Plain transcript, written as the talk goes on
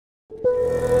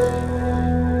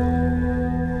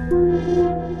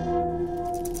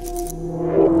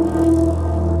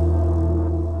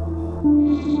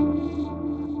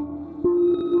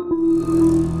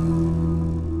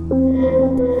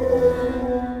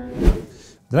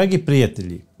Dragi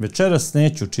prijatelji, večeras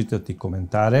neću čitati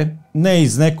komentare, ne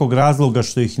iz nekog razloga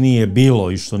što ih nije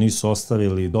bilo i što nisu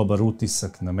ostavili dobar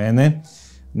utisak na mene,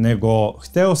 nego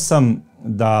hteo sam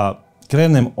da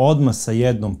krenem odmah sa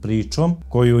jednom pričom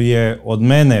koju je od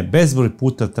mene bezbroj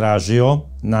puta tražio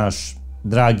naš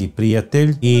dragi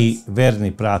prijatelj i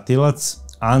verni pratilac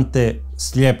Ante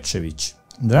Sljepčević.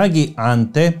 Dragi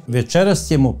Ante, večeras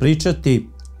ćemo pričati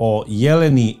o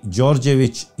Jeleni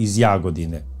Đorđević iz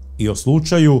Jagodine i o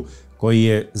slučaju koji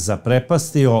je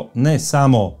zaprepastio ne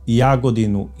samo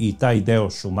Jagodinu i taj deo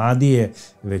Šumadije,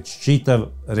 već čitav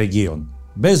region.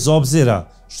 Bez obzira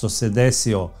što se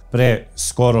desio pre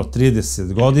skoro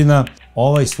 30 godina,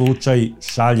 ovaj slučaj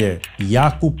šalje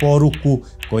jaku poruku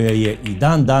koja je i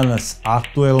dan danas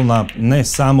aktuelna ne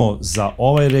samo za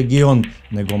ovaj region,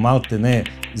 nego malte ne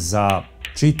za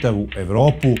čitavu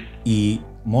Evropu i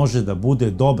može da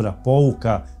bude dobra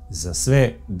pouka za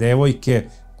sve devojke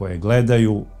koje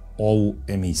gledaju ovu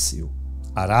emisiju.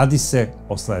 A radi se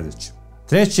o sledećem.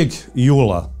 3.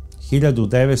 jula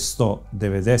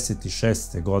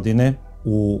 1996. godine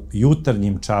u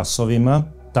jutarnjim časovima,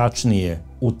 tačnije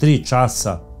u 3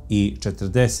 časa i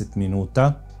 40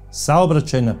 minuta,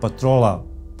 saobraćajna patrola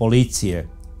policije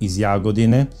iz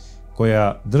Jagodine,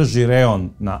 koja drži reon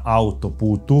na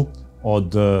autoputu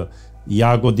od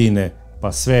Jagodine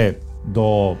pa sve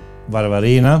do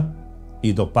Varvarina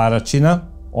i do Paraćina,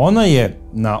 ona je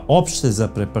na opšte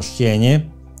zaprepašćenje,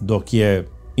 dok je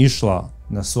išla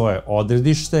na svoje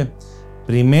odredište,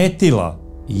 primetila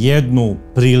jednu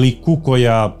priliku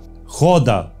koja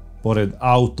hoda pored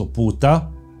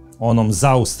autoputa, onom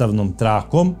zaustavnom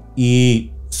trakom, i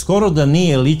skoro da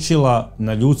nije ličila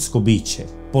na ljudsko biće.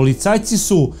 Policajci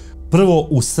su prvo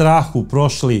u strahu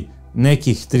prošli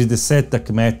nekih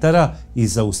 30 metara i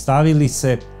zaustavili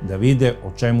se da vide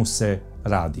o čemu se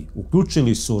radi.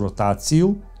 Uključili su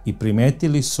rotaciju i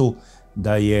primetili su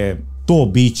da je to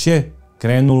biće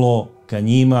krenulo ka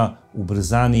njima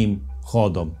ubrzanim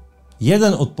hodom.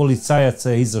 Jedan od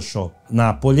policajaca je izašao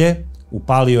napolje,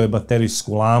 upalio je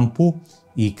baterijsku lampu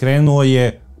i krenuo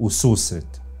je u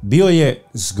susret. Bio je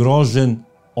zgrožen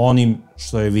onim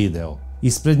što je video.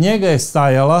 Ispred njega je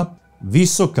stajala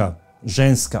visoka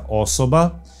ženska osoba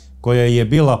koja je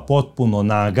bila potpuno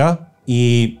naga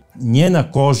i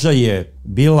njena koža je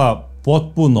bila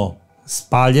potpuno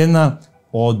spaljena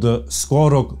od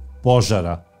skorog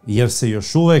požara, jer se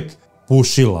još uvek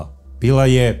pušila. Bila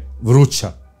je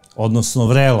vruća, odnosno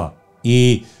vrela,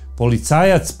 i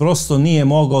policajac prosto nije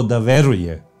mogao da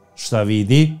veruje šta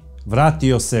vidi.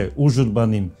 Vratio se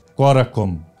užurbanim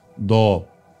korakom do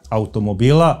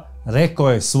automobila, rekao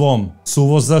je svom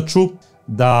suvozaču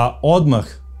da odmah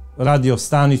radio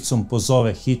stanicom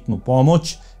pozove hitnu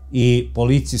pomoć i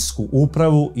policijsku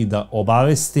upravu i da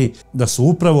obavesti da su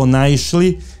upravo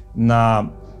naišli na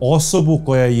osobu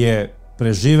koja je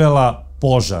preživela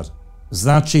požar.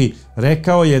 Znači,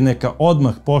 rekao je neka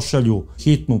odmah pošalju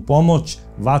hitnu pomoć,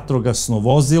 vatrogasno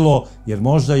vozilo, jer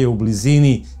možda je u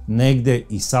blizini negde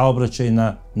i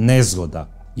saobraćajna nezgoda.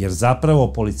 Jer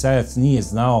zapravo policajac nije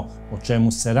znao o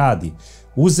čemu se radi.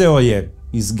 Uzeo je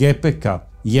iz gepeka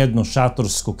jedno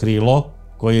šatorsko krilo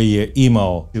koje je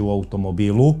imao u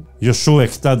automobilu, još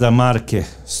uvek tada marke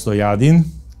Stojadin,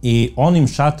 i onim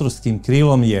šatorskim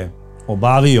krilom je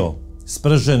obavio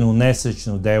sprženu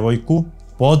nesrećnu devojku,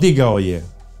 podigao je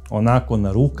onako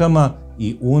na rukama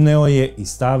i uneo je i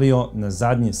stavio na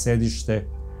zadnje sedište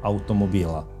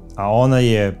automobila. A ona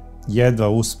je jedva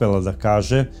uspela da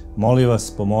kaže: molim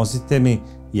vas, pomozite mi,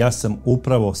 ja sam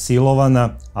upravo silovana,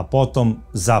 a potom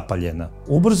zapaljena.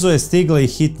 Ubrzo je stigla i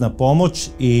hitna pomoć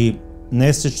i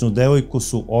nesrećnu devojku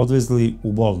su odvezli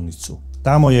u bolnicu.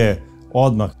 Tamo je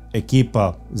odmah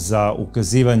ekipa za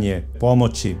ukazivanje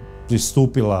pomoći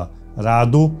pristupila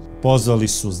radu, pozvali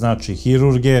su znači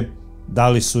hirurge,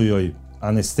 dali su joj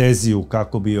anesteziju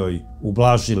kako bi joj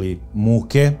ublažili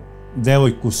muke,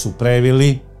 devojku su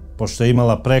previli, pošto je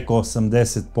imala preko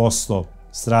 80%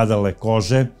 stradale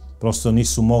kože, prosto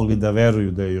nisu mogli da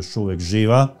veruju da je još uvek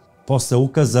živa. Posle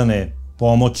ukazane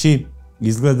pomoći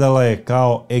izgledala je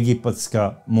kao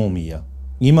egipatska mumija.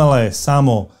 Imala je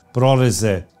samo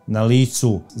proreze na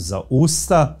licu za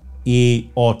usta i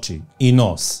oči i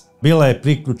nos. Bila je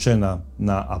priključena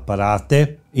na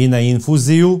aparate i na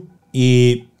infuziju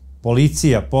i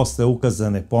policija posle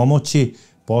ukazane pomoći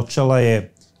počela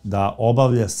je da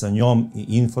obavlja sa njom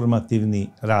i informativni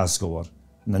razgovor.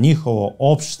 Na njihovo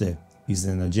opšte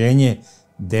iznenađenje,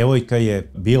 devojka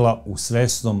je bila u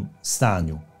svesnom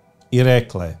stanju i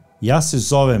rekla je: ja se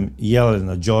zovem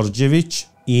Jelena Đorđević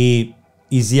i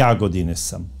iz Jagodine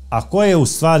sam. A ko je u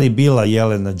stvari bila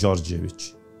Jelena Đorđević?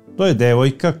 To je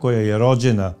devojka koja je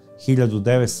rođena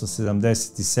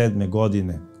 1977.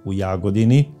 godine u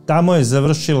Jagodini. Tamo je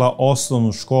završila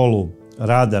osnovnu školu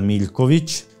Rada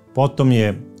Miljković, potom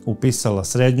je upisala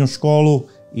srednju školu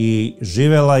i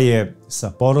živela je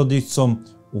sa porodicom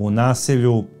u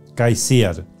naselju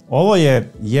Kajsijar. Ovo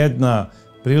je jedna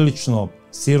prilično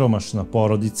siromašna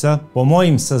porodica. Po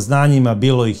mojim saznanjima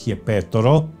bilo ih je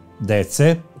 5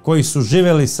 dece koji su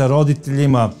živeli sa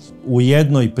roditeljima u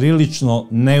jednoj prilično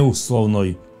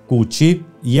neuslovnoj kući.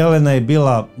 Jelena je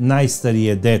bila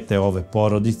najstarije dete ove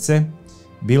porodice.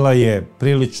 Bila je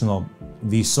prilično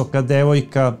visoka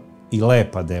devojka i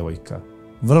lepa devojka.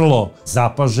 Vrlo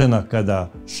zapažena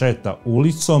kada šeta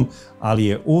ulicom, ali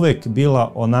je uvek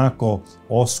bila onako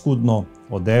oskudno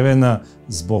odevena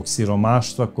zbog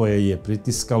siromaštva koje je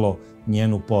pritiskalo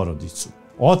njenu porodicu.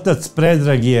 Otac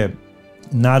Predrag je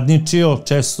nadničio,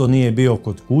 često nije bio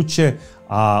kod kuće,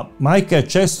 a majka je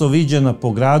često viđena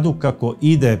po gradu kako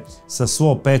ide sa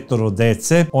svo 5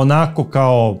 dece, onako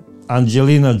kao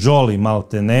Angelina Jolie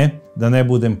maltene, da ne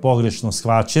budem pogrešno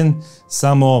shvaćen,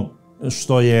 samo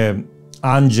što je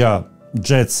Anđa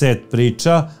jet set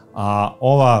priča, a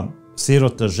ova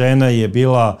sirota žena je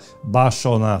bila baš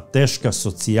ona teška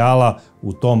socijala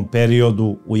u tom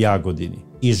periodu u Jagodini.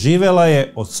 I živela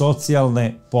je od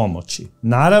socijalne pomoći.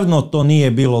 Naravno, to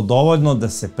nije bilo dovoljno da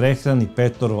se prehrani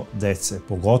 5 dece,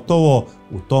 pogotovo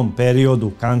u tom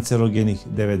periodu kancerogenih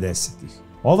 90-ih.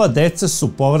 Ova deca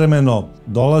su povremeno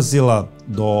dolazila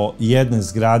do jedne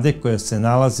zgrade koja se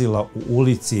nalazila u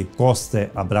ulici Koste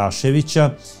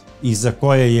Abraševića, iza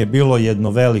koje je bilo jedno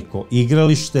veliko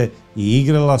igralište i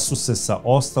igrala su se sa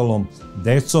ostalom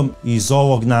decom iz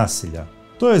ovog naselja.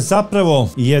 To je zapravo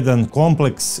jedan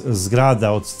kompleks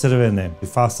zgrada od crvene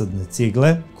fasadne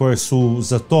cigle koje su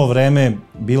za to vreme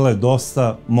bile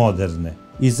dosta moderne,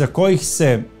 iza kojih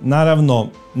se naravno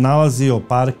nalazio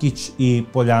parkić i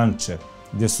poljanče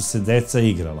gdje su se deca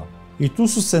igrala. I tu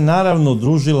su se naravno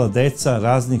družila deca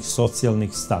raznih socijalnih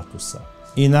statusa.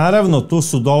 I naravno tu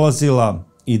su dolazila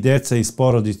i deca iz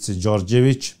porodice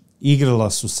Đorđević, igrala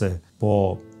su se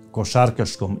po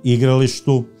košarkaškom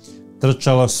igralištu,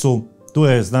 trčala su. Tu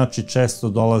je znači često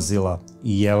dolazila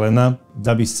i Jelena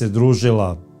da bi se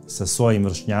družila sa svojim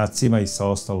vršnjacima i sa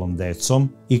ostalom decom.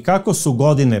 I kako su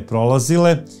godine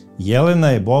prolazile, Jelena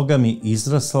je bogami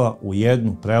izrasla u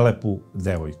jednu prelepu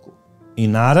devojku. I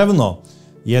naravno,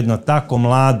 jedna tako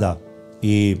mlada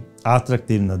i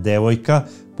atraktivna devojka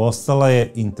postala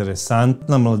je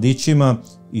interesantna mladićima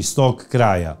iz tog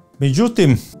kraja.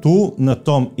 Međutim, tu na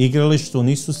tom igralištu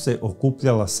nisu se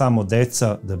okupljala samo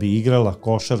deca da bi igrala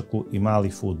košarku i mali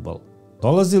fudbal.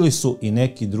 Dolazili su i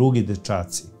neki drugi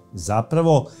dečaci,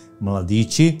 zapravo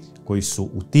mladići koji su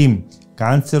u tim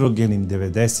kancerogenim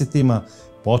 90-ima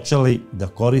počeli da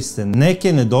koriste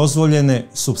neke nedozvoljene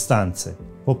supstance.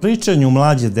 Po pričanju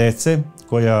mlađe dece,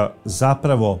 koja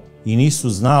zapravo i nisu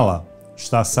znala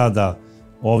šta sada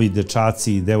ovi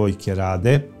dečaci i devojke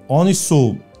rade, oni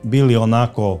su bili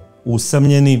onako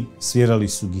usamljeni, svirali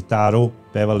su gitaru,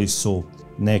 pevali su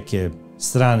neke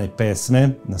strane pesme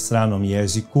na stranom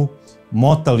jeziku,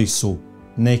 motali su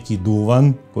neki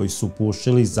duvan koji su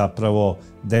pušili, zapravo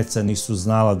deca nisu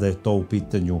znala da je to u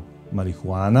pitanju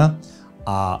marihuana,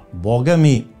 a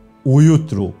bogami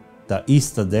ujutru ta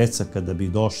ista deca kada bi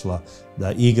došla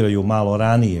da igraju malo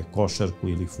ranije košarku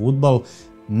ili fudbal,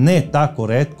 ne tako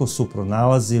retko su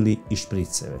pronalazili i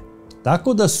špriceve.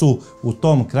 Tako da su u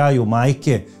tom kraju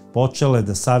majke počele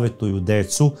da savetuju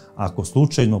decu, ako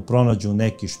slučajno pronađu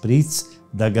neki špric,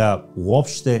 da ga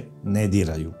uopšte ne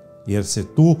diraju, jer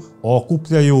se tu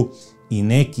okupljaju i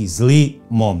neki zli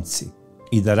momci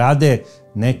i da rade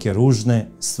neke ružne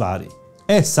stvari.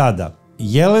 E sada,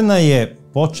 Jelena je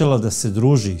počela da se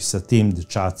druži sa tim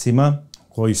dečacima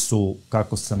koji su,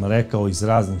 kako sam rekao, iz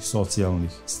raznih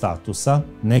socijalnih statusa.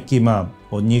 Nekima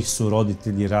od njih su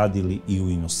roditelji radili i u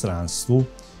inostranstvu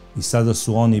i sada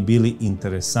su oni bili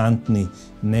interesantni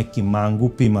nekim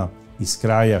mangupima iz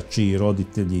kraja čiji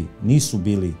roditelji nisu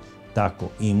bili tako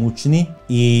imućni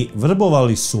i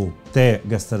vrbovali su te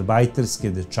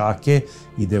gastarbajterske dečake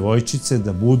i devojčice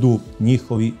da budu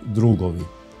njihovi drugovi.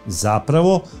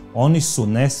 Zapravo, oni su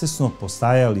nesvesno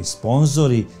postajali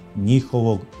sponzori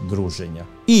njihovog druženja.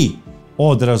 I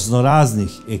od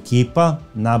raznoraznih ekipa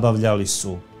nabavljali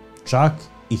su čak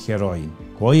i heroin,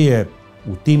 koji je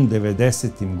u tim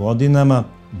 90-im godinama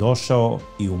došao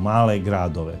i u male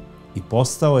gradove i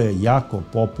postao je jako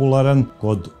popularan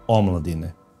kod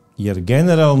omladine. Jer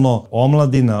generalno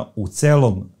omladina u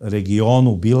celom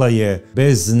regionu bila je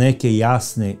bez neke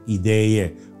jasne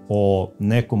ideje o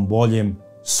nekom boljem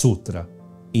sutra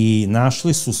i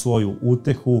našli su svoju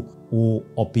utehu u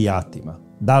opijatima.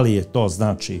 da li je to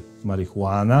znači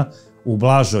marihuana u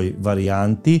blažoj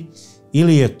varijanti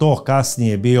ili je to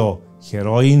kasnije bio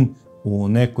heroin u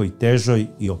nekoj težoj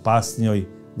i opasnijoj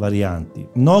varijanti.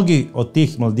 Mnogi od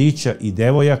tih mladića i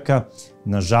devojaka,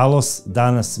 nažalost,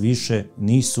 danas više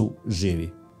nisu živi,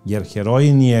 jer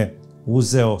heroin je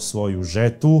uzeo svoju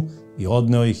žetvu i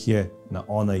odneo ih je na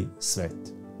onaj svet.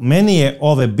 Meni je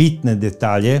ove bitne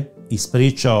detalje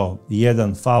ispričao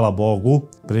jedan, hvala Bogu,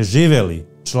 preživeli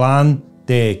član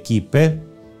te ekipe,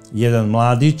 jedan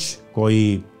mladić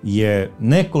koji je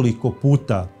nekoliko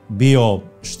puta bio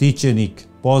štićenik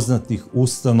poznatih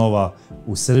ustanova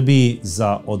u Srbiji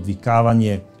za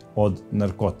odvikavanje od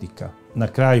narkotika. Na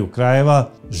kraju krajeva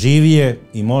živ je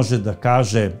i može da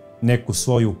kaže neku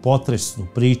svoju potresnu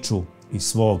priču iz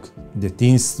svog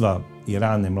detinjstva i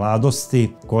rane mladosti,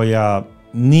 koja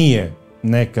nije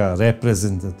neka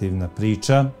reprezentativna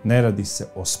priča, ne radi se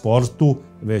o sportu,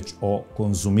 već o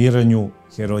konzumiranju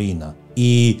heroina.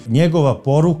 I njegova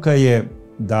poruka je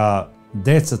da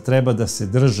deca treba da se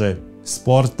drže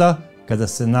sporta kada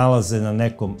se nalaze na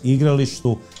nekom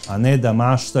igralištu, a ne da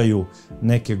maštaju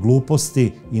neke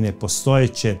gluposti i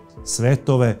nepostojeće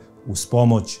svetove uz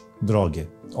pomoć droge.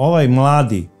 Ovaj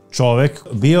mladi čovek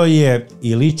bio je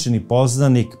i lični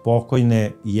poznanik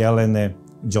pokojne Jelene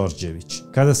Đorđević.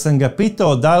 Kada sam ga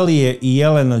pitao da li je i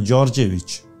Jelena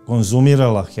Đorđević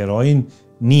konzumirala heroin,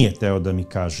 nije teo da mi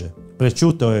kaže.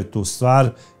 Prećutao je tu stvar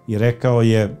i rekao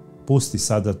je, pusti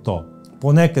sada to.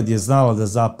 Ponekad je znala da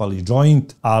zapali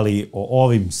džoint, ali o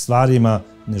ovim stvarima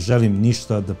ne želim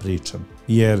ništa da pričam,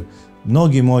 jer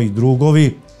mnogi moji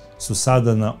drugovi su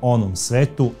sada na onom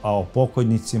svetu, a o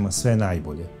pokojnicima sve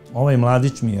najbolje. Ovaj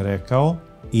mladić mi je rekao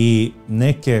i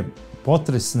neke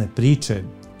potresne priče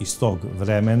iz tog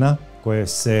vremena, koje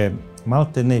se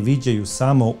malte ne viđaju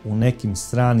samo u nekim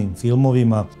stranim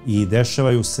filmovima i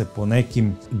dešavaju se po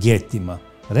nekim getima.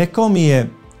 Rekao mi je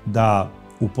da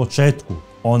u početku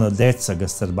ona deca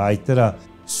gastarbajtera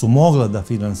su mogla da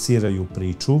finansiraju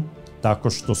priču tako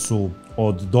što su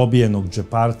od dobijenog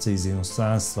džeparca iz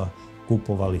inostranstva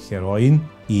kupovali heroin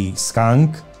i skank.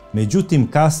 Međutim,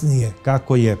 kasnije,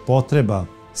 kako je potreba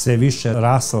sve više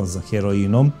rasla za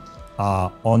heroinom, a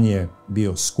on je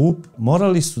bio skup,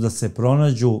 morali su da se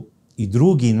pronađu i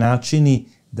drugi načini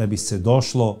da bi se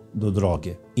došlo do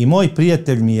droge. I moj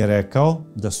prijatelj mi je rekao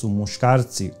da su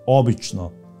muškarci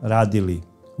obično radili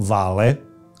vale,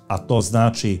 a to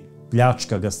znači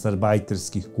pljačka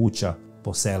gastarbajterskih kuća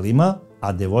po selima,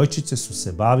 a devojčice su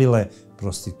se bavile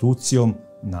prostitucijom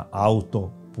na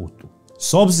autoputu.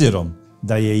 S obzirom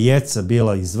da je Jeca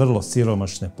bila iz vrlo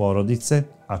siromašne porodice,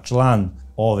 a član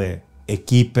ove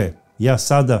ekipe, ja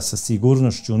sada sa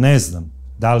sigurnošću ne znam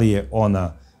da li je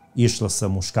ona išla sa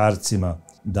muškarcima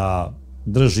da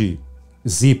drži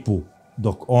zipu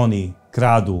dok oni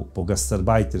kradu po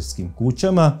gastarbajterskim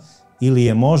kućama, ili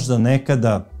je možda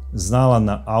nekada znala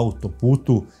na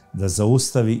autoputu da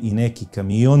zaustavi i neki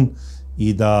kamion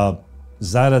i da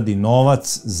zaradi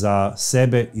novac za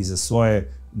sebe i za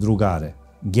svoje drugare.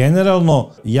 Generalno,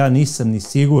 ja nisam ni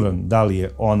siguran da li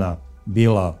je ona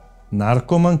bila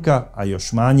narkomanka, a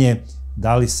još manje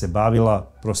da li se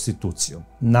bavila prostitucijom.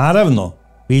 Naravno,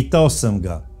 pitao sam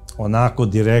ga onako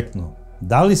direktno,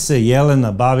 da li se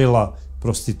Jelena bavila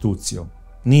prostitucijom?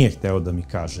 Nije hteo da mi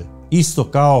kaže. Isto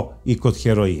kao i kod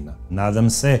heroina. Nadam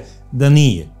se da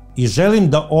nije. I želim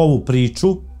da ovu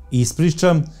priču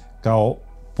ispričam kao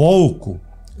pouku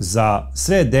za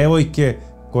sve devojke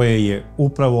koje je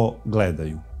upravo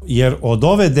gledaju. Jer od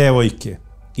ove devojke,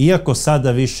 iako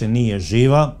sada više nije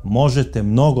živa, možete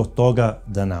mnogo toga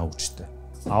da naučite.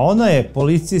 A ona je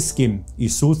policijskim i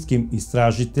sudskim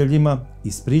istražiteljima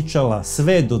ispričala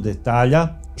sve do detalja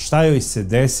šta joj se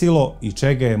desilo i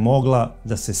čega je mogla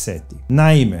da se seti.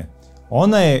 Naime,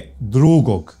 ona je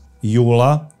 2.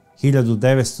 jula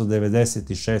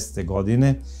 1996.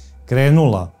 godine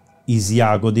krenula iz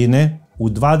Jagodine u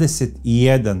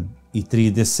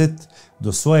 21:30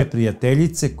 do svoje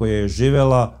prijateljice koja je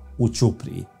živela u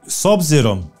Ćupriji. S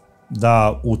obzirom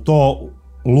da u to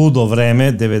ludo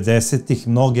vreme 90-ih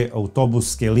mnoge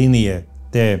autobuske linije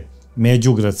te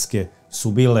međugradske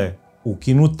su bile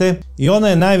ukinute i ona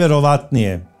je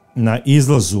najverovatnije na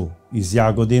izlazu iz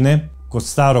Jagodine kod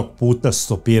starog puta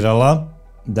stopirala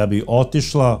da bi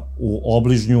otišla u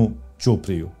obližnju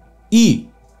Ćupriju. I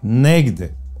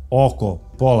negde oko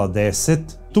 9:30,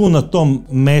 tu na tom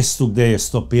mestu gde je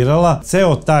stopirala,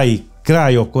 ceo taj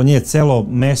kraj oko nje, celo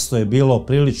mesto je bilo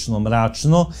prilično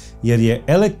mračno, jer je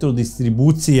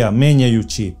elektrodistribucija,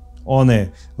 menjajući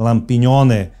one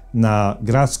lampinjone na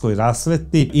gradskoj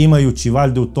rasveti, imajući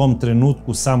valjda u tom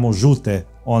trenutku samo žute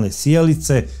one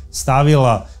sijalice,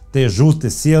 stavila te žute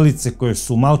sijalice koje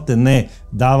su malte ne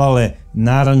davale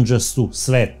narandžastu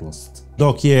svetlost.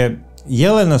 Dok je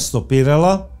Jelena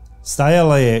stopirala,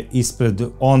 stajala je ispred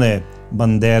one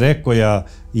bandere koja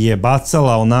je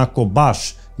bacala onako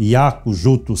baš jaku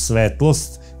žutu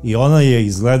svetlost i ona je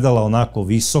izgledala onako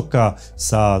visoka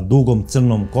sa dugom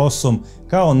crnom kosom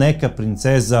kao neka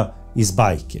princeza iz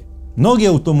bajke. Mnogi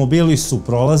automobili su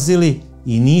prolazili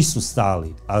i nisu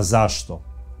stali. A zašto?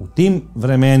 U tim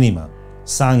vremenima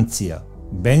sankcija,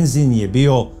 benzin je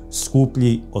bio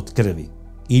skuplji od krvi.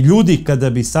 I ljudi kada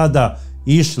bi sada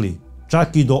išli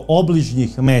čak i do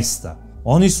obližnjih mesta,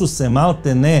 oni su se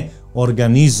malte ne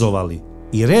organizovali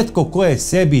i retko ko je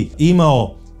sebi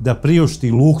imao da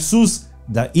priušti luksuz,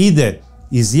 da ide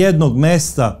iz jednog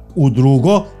mesta u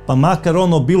drugo, pa makar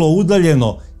ono bilo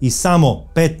udaljeno i samo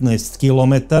 15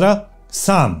 km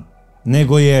sam,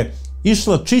 nego je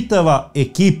išla čitava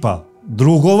ekipa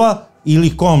drugova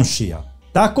ili komšija.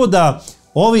 Tako da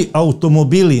ovi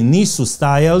automobili nisu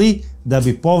stajali da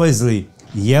bi povezli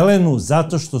Jelenu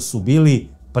zato što su bili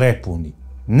prepuni.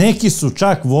 Neki su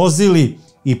čak vozili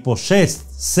i po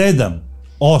 6-7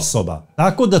 osoba,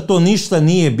 tako da to ništa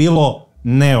nije bilo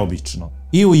neobično.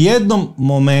 I u jednom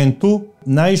momentu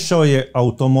naišao je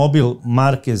automobil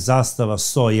marke Zastava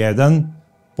 101,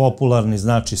 popularni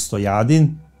znači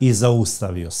Stojadin, i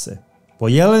zaustavio se. Po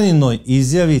Jeleninoj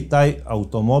izjavi taj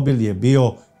automobil je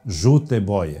bio žute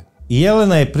boje. I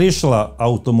Jelena je prišla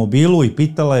automobilu i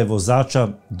pitala je vozača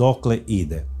dokle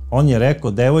ide. On je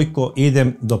rekao: devojko,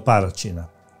 idem do Paraćina.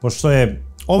 Pošto je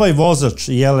ovaj vozač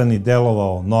Jeleni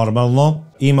delovao normalno,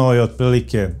 imao je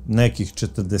otprilike nekih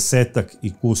 40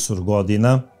 i kusur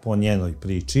godina po njenoj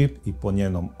priči i po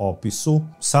njenom opisu,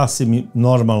 sasvim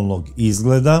normalnog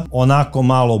izgleda, onako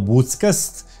malo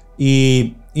buckast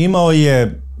i imao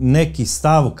je neki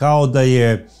stav kao da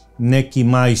je neki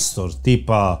majstor,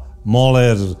 tipa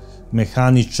moler,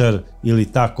 mehaničar ili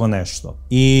tako nešto.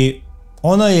 I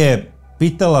ona je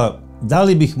pitala da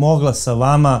li bih mogla sa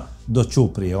vama do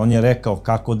Ćuprije. On je rekao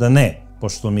kako da ne,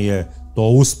 pošto mi je to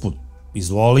usput.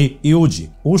 Izvoli i uđi.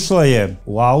 Ušla je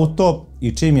u auto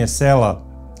i čim je sela,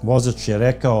 vozač je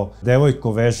rekao: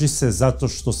 devojko, veži se zato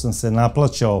što sam se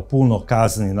naplaćao puno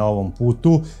kazni na ovom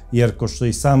putu, jer ko što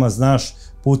i sama znaš,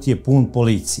 put je pun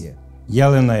policije.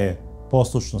 Jelena je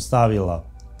poslušno stavila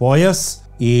pojas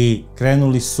i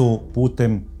krenuli su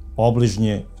putem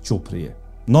obližnje Ćuprije.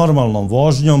 Normalnom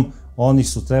vožnjom oni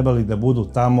su trebali da budu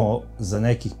tamo za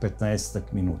nekih 15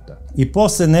 minuta. I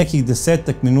posle nekih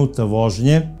 10 minuta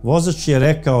vožnje, vozač je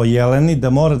rekao Jeleni da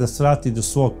mora da svrati do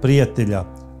svog prijatelja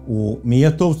u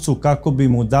Mijatovcu kako bi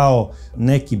mu dao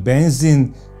neki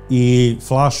benzin i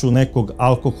flašu nekog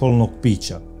alkoholnog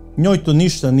pića. Njoj to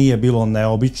ništa nije bilo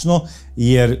neobično,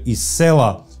 jer iz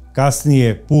sela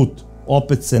kasnije put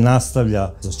opet se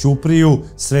nastavlja za Ćupriju,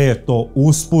 sve je to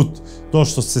usput, to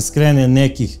što se skrene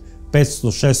nekih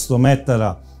 500-600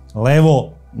 metara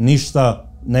levo,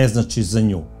 ništa ne znači za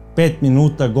nju. 5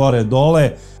 minuta gore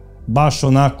dole, baš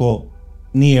onako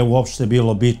nije uopšte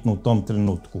bilo bitno u tom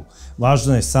trenutku.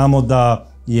 Važno je samo da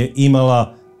je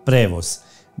imala prevoz.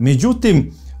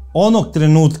 Međutim, onog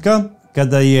trenutka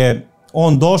kada je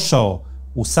on došao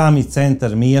u sami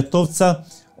centar Mijatovca,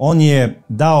 on je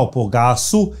dao po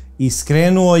gasu i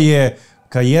skrenuo je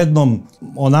ka jednom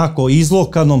onako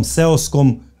izlokanom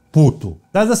seoskom putu.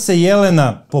 Tada se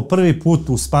Jelena po prvi put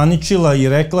uspaničila i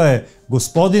rekla je: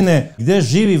 gospodine, gde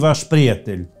živi vaš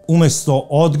prijatelj? Umesto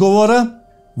odgovora,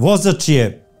 vozač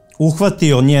je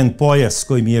uhvatio njen pojas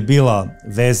kojim je bila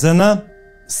vezana,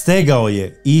 stegao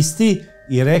je isti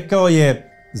i rekao je: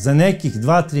 za nekih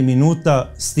 2-3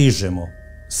 minuta stižemo.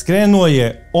 Skrenuo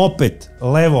je opet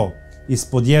levo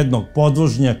ispod jednog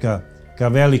podvožnjaka ka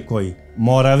Velikoj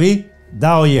Moravi,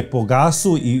 dao je po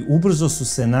gasu i ubrzo su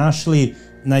se našli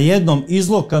na jednom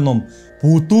izlokanom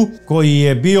putu koji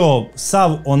je bio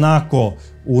sav onako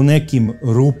u nekim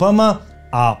rupama,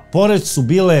 a pored su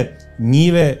bile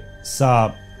njive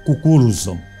sa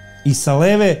kukuruzom i sa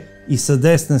leve i sa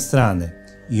desne strane.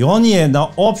 I on je na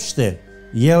opšte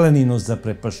Jelenino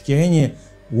zaprepašćenje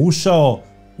ušao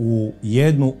u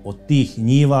jednu od tih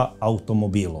njiva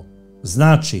automobilom.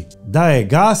 Znači, daje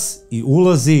gas i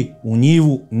ulazi u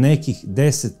njivu nekih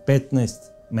 10-15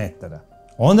 metara.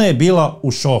 Ona je bila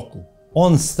u šoku.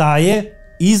 On staje,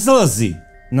 izlazi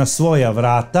na svoja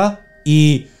vrata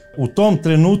i u tom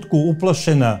trenutku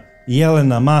uplašena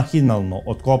Jelena mahinalno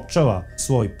otkopčava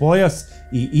svoj pojas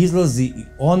i izlazi i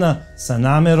ona sa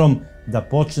namerom da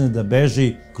počne da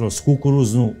beži kroz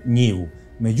kukuruznu njivu.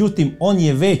 Međutim, on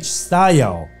je već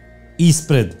stajao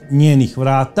ispred njenih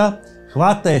vrata,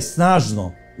 hvata je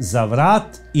snažno za vrat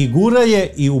i gura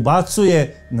je i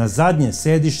ubacuje na zadnje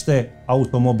sedište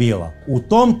automobila. U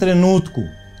tom trenutku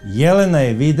Jelena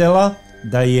je videla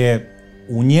da je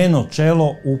u njeno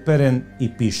čelo uperen i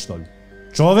pištolj.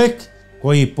 Čovek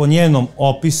koji po njenom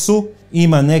opisu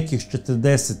ima nekih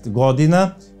 40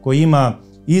 godina, koji ima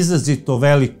izrazito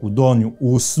veliku donju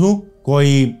usnu,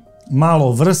 koji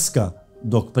malo vrska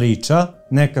dok priča,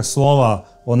 neka slova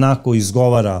onako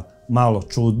izgovara malo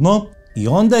čudno, i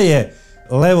onda je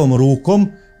levom rukom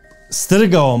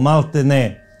strgao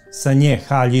maltene sa nje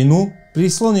haljinu,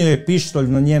 prislonio je pištolj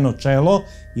na njeno čelo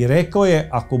i rekao je: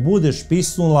 ako budeš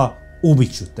pisnula,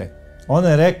 ubiću te. Ona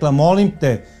je rekla: molim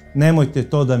te, nemojte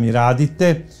to da mi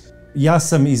radite, ja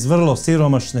sam iz vrlo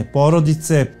siromašne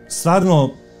porodice, stvarno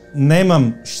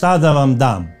nemam šta da vam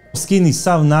dam. Skini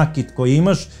sav nakit koji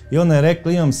imaš. I ona je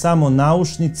rekla: imam samo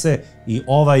naušnice i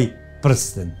ovaj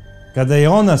prsten. Kada je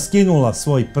ona skinula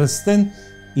svoj prsten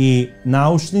i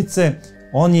naušnice,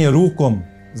 on je rukom,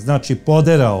 znači,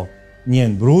 poderao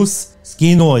njen brus,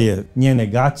 skinuo je njene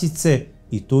gaćice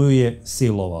i tu ju je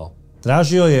silovao.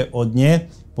 Tražio je od nje,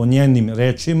 po njenim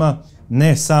rečima,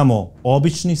 ne samo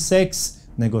obični seks,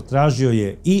 nego tražio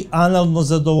je i analno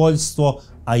zadovoljstvo,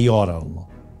 a i oralno.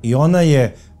 I ona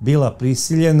je bila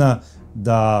prisiljena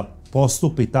da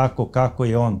postupi tako kako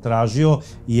je on tražio,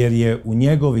 jer je u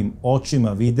njegovim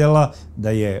očima videla da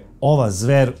je ova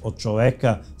zver od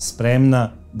čoveka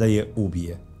spremna da je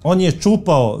ubije. On je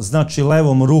čupao, znači,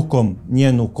 levom rukom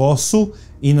njenu kosu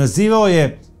i nazivao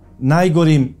je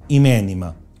najgorim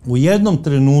imenima. U jednom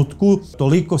trenutku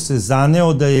toliko se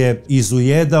zaneo da je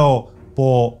izujedao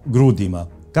po grudima.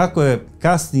 Kako je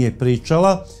kasnije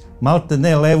pričala, malte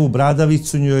ne levu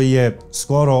bradavicu njoj je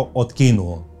skoro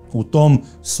otkinuo u tom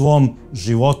svom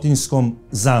životinskom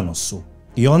zanosu.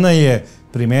 I ona je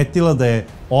primetila da je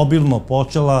obilno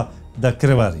počela da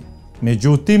krvari.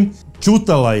 Međutim,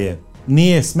 ćutala je,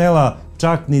 nije smela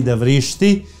čak ni da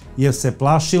vrišti, jer se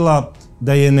plašila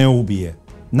da je ne ubije.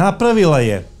 Napravila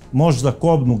je možda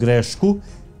kobnu grešku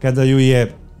kada ju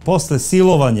je posle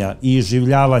silovanja i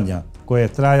iživljavanja, koje je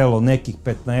trajalo nekih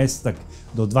 15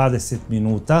 do 20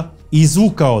 minuta,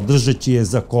 izvukao držeći je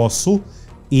za kosu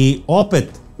i opet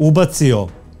ubacio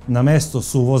na mesto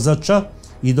suvozača,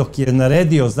 i dok je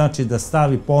naredio, znači, da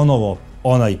stavi ponovo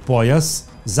onaj pojas,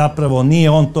 zapravo nije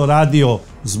on to radio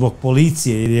zbog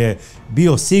policije, jer je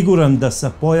bio siguran da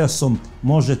sa pojasom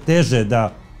može teže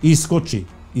da iskoči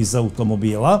iz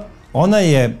automobila, ona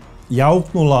je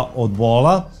jauknula od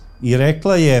bola i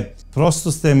rekla je: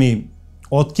 prosto ste mi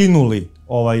otkinuli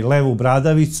levu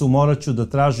bradavicu, morat ću da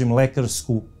tražim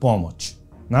lekarsku pomoć.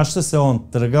 Na šta se on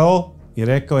trgao i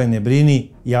rekao je: ne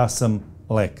brini, ja sam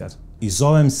lekar i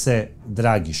zovem se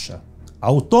Dragiša.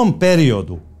 A u tom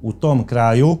periodu, u tom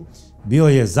kraju, bio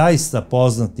je zaista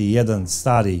poznati jedan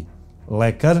stari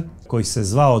lekar koji se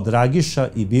zvao Dragiša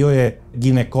i bio je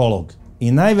ginekolog.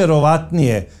 I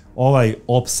najverovatnije ovaj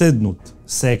opsednut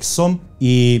seksom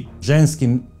i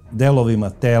ženskim delovima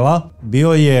tela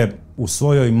bio je u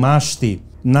svojoj mašti,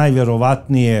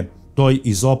 najverovatnije toj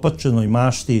izopačenoj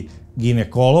mašti,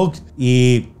 ginekolog,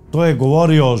 i to je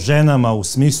govorio ženama u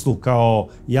smislu kao: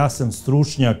 ja sam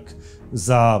stručnjak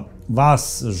za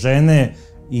vas žene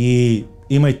i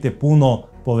imajte puno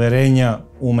poverenja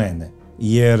u mene.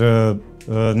 Jer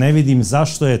ne vidim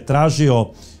zašto je tražio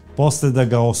posle da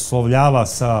ga oslovljava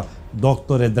sa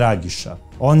doktore Dragiša.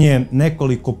 On je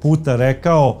nekoliko puta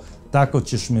rekao: tako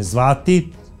ćeš me zvati,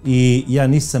 i ja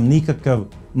nisam nikakav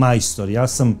majstor, ja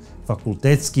sam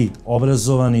fakultetski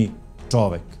obrazovani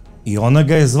čovek. I ona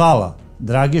ga je zvala: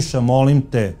 Dragiša, molim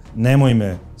te, nemoj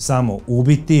me samo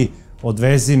ubiti,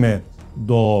 odvezi me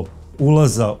do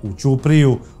ulaza u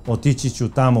Ćupriju, otići ću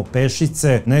tamo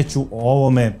pešice, neću o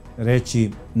ovome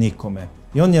reći nikome.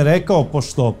 I on je rekao: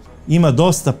 pošto ima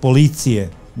dosta policije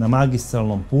na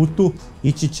magistralnom putu,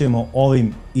 ići ćemo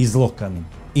ovim izlokanim.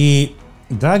 I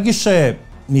Dragiša je,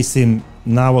 mislim,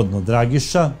 navodno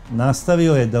Dragiša,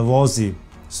 nastavio je da vozi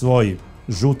svoj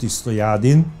žuti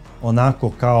stojadin, onako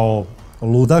kao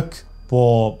ludak,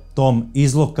 po tom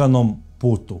izlokanom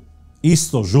putu.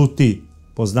 Isto žuti,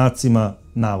 po znacima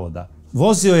navoda.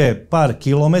 Vozio je par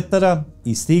kilometara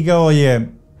i stigao je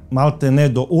malte ne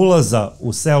do ulaza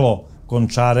u selo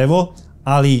Končarevo,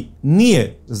 ali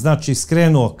nije, znači,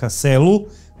 skrenuo ka selu,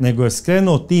 nego je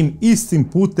skrenuo tim istim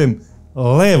putem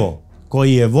levo,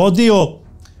 koji je vodio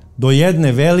do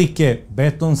jedne velike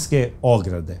betonske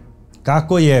ograde.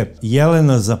 Kako je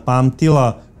Jelena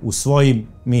zapamtila u svojim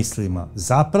mislima?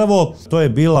 Zapravo, to je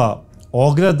bila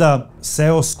ograda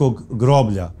seoskog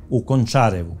groblja u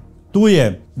Končarevu. Tu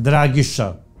je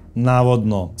Dragiša,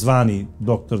 navodno zvani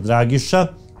doktor Dragiša,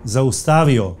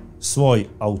 zaustavio svoj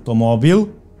automobil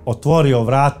otvorio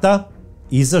vrata,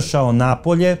 izašao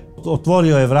napolje,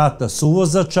 otvorio je vrata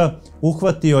suvozača,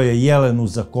 uhvatio je Jelenu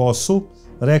za kosu,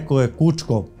 rekao je: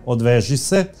 kučko, odveži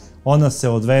se. Ona se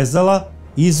odvezala,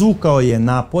 izvukao je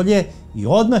napolje i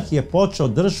odmah je počeo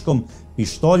drškom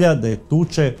pištolja da je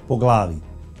tuče po glavi.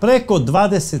 Preko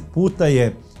 20 puta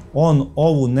je on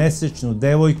ovu nesrećnu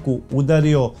devojku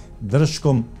udario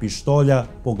drškom pištolja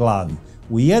po glavi.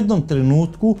 U jednom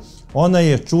trenutku ona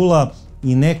je čula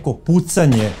i neko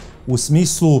pucanje, u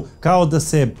smislu kao da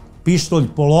se pištolj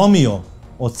polomio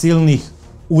od silnih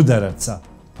udaraca.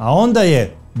 A onda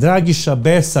je Dragiša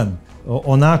besan,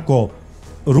 onako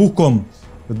rukom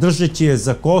držeći je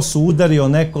za kosu, udario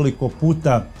nekoliko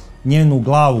puta njenu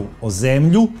glavu o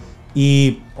zemlju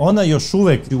i ona još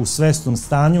uvek u svesnom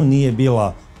stanju, nije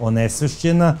bila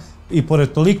onesvešćena, i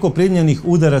pored toliko primljenih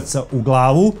udaraca u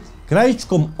glavu,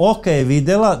 krajičkom oka je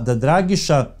videla da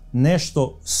Dragiša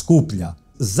nešto skuplja.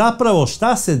 Zapravo,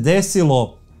 šta se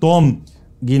desilo tom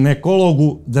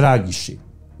ginekologu Dragiši?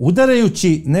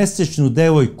 Udarajući nesrećnu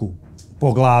devojku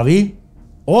po glavi,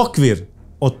 okvir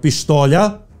od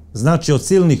pištolja, znači od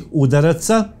silnih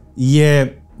udaraca,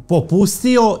 je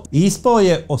popustio i ispao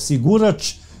je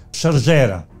osigurač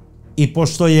šaržera. I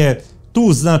pošto je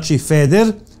tu, znači,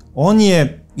 feder, on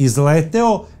je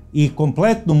izleteo i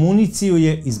kompletnu municiju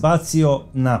je izbacio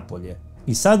napolje.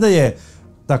 I sada je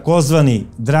takozvani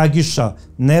Dragiša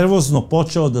nervozno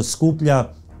počeo da skuplja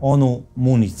onu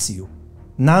municiju.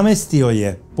 Namestio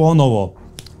je ponovo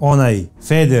onaj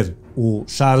feder u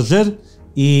šaržer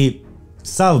i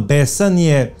sav besan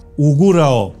je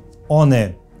ugurao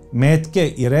one metke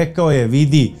i rekao je: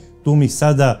 vidi, tu mi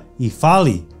sada i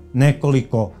fali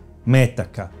nekoliko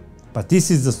metaka, pa ti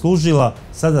si zaslužila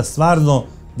sada stvarno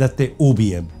da te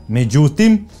ubijem.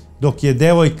 Međutim, dok je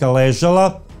devojka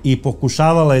ležala i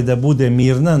pokušavala je da bude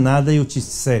mirna, nadajući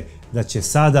se da će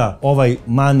sada ovaj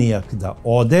manijak da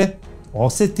ode,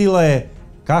 osetila je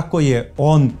kako je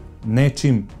on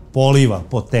nečim poliva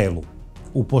po telu.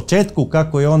 U početku,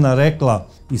 kako je ona rekla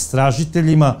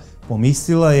istražiteljima,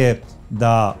 pomislila je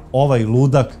da ovaj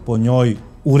ludak po njoj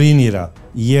urinira,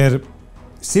 jer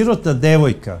sirota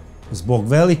devojka zbog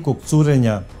velikog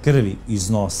curenja krvi iz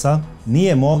nosa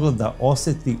nije mogla da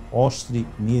oseti oštri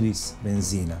miris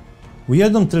benzina. U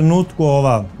jednom trenutku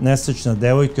ova nesrećna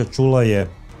devojka čula je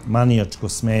manijačko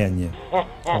smejanje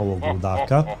ovog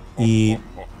ludaka i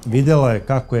videla je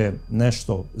kako je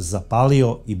nešto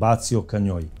zapalio i bacio ka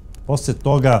njoj. Posle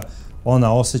toga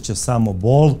ona osjeća samo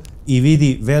bol i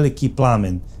vidi veliki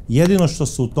plamen. Jedino što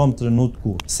se u tom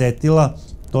trenutku setila,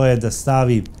 to je da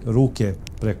stavi ruke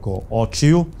preko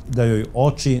očiju, da joj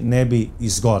oči ne bi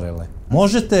izgorele.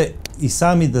 Možete i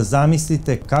sami da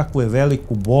zamislite kakvu je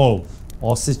veliku bol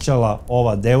osjećala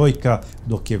ova devojka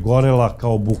dok je gorela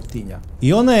kao buktinja.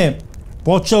 I ona je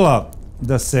počela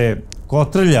da se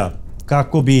kotrlja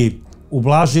kako bi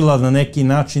ublažila na neki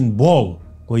način bol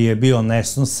koji je bio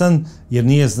nesnosan, jer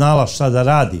nije znala šta da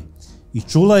radi. I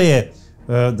čula je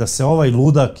da se ovaj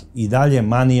ludak i dalje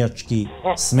manijački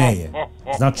smeje.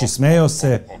 Znači, smejao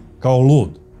se kao lud.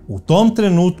 U tom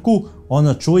trenutku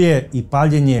ona čuje i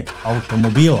paljenje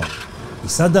automobila. I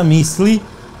sada misli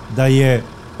da je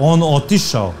on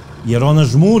otišao, jer ona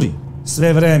žmuri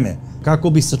sve vreme kako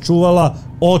bi sačuvala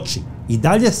oči. I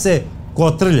dalje se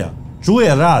kotrlja.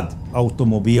 Čuje rad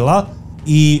automobila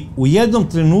i u jednom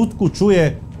trenutku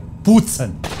čuje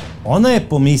pucanj. Ona je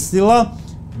pomislila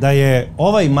da je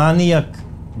ovaj manijak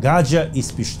gađa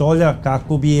iz pištolja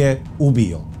kako bi je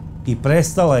ubio i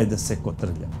prestala je da se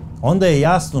kotrlja. Onda je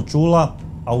jasno čula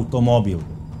automobil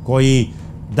koji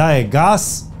daje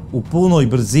gas u punoj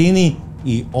brzini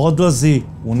i odlazi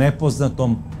u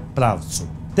nepoznatom pravcu.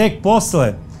 Tek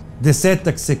posle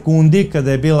 10 sekundi,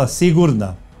 kada je bila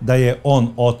sigurna da je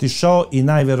on otišao i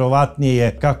najverovatnije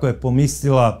je, kako je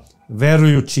pomislila,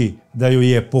 verujući da ju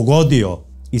je pogodio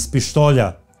iz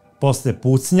pištolja posle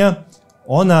pucnja,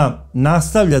 ona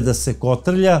nastavlja da se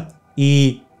kotrlja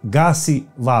i gasi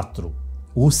vatru.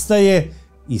 Ustaje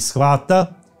i shvata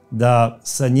da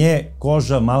sa nje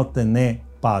koža malte ne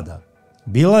pada.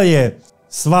 Bila je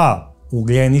sva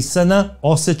ugljenisana,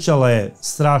 osjećala je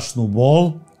strašnu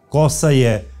bol, kosa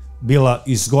je bila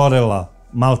izgorela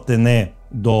malte ne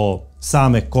do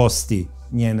same kosti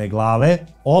njene glave,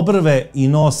 obrve i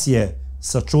nos je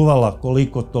sačuvala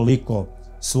koliko toliko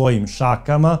svojim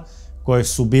šakama, koje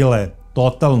su bile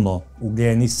totalno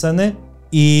ugljenisane,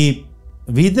 i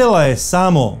videla je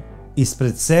samo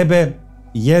ispred sebe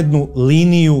jednu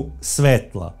liniju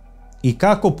svetla i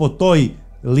kako po toj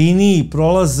liniji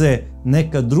prolaze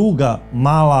neka druga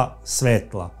mala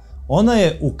svetla. Ona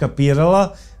je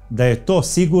ukapirala da je to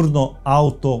sigurno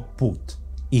autoput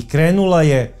i krenula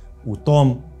je u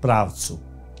tom pravcu.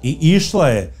 I išla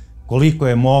je koliko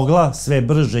je mogla, sve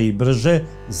brže i brže.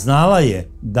 Znala je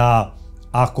da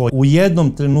ako u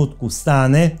jednom trenutku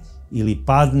stane ili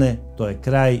padne, to je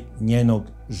kraj njenog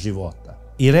života.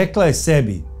 I rekla je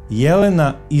sebi: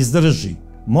 Jelena, izdrži,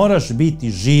 moraš biti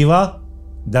živa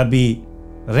da bi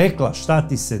rekla šta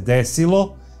ti se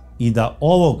desilo i da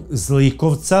ovog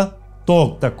zlikovca,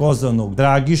 tog takozvanog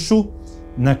Dragišu,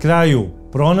 na kraju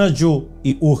pronađu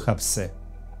i uhapse.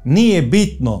 Nije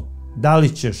bitno da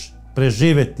li ćeš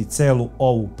preživeti celu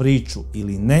ovu priču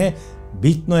ili ne,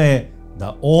 bitno je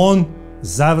da on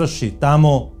završi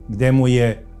tamo gde mu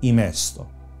je i mesto.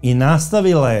 I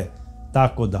nastavila je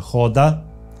tako da hoda,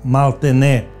 malte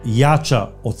ne jača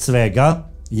od svega,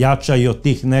 jača i od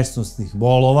tih nesnosnih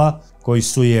bolova koji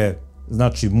su je,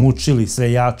 znači, mučili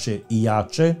sve jače i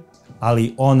jače,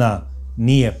 ali ona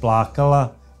nije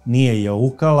plakala, nije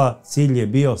jaukala, cilj je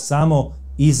bio samo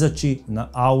izaći na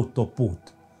autoput.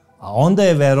 A onda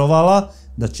je verovala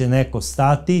da će neko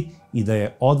stati i da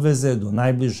je odveze do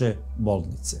najbliže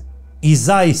bolnice. I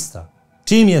zaista,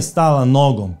 čim je stala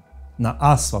nogom na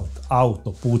asfalt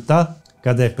autoputa,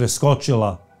 kada je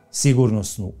preskočila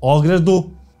sigurnosnu ogradu,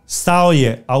 stao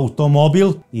je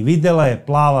automobil i videla je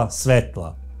plava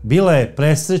svetla. Bila je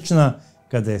presrećna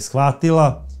kada je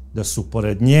shvatila da su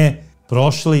pored nje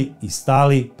prošli i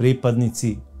stali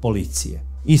pripadnici policije.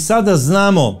 I sada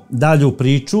znamo dalju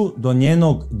priču do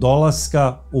njenog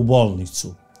dolaska u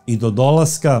bolnicu i do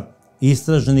dolaska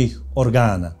istražnih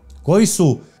organa, koji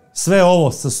su sve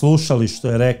ovo saslušali što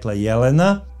je rekla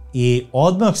Jelena i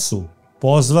odmah su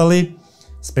pozvali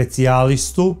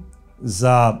specijalistu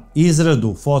za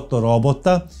izradu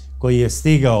fotorobota koji je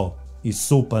stigao iz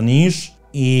SUP-a Niš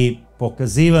i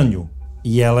pokazivanju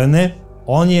Jelene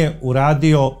on je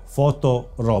uradio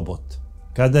fotorobot.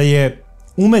 Kada je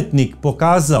umetnik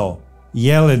pokazao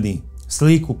Jeleni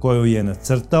sliku koju je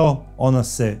nacrtao, ona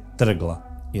se trgla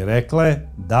i rekla je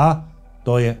da,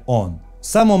 to je on.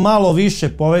 Samo malo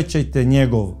više povećajte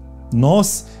njegov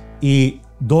nos i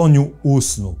donju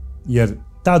usnu, jer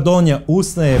ta donja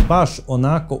usna je baš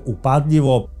onako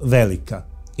upadljivo velika.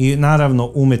 I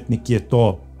naravno umetnik je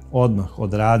to odmah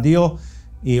odradio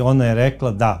i ona je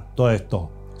rekla da, to je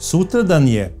to. Sutradan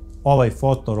je ovaj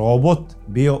fotorobot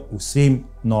bio u svim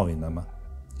novinama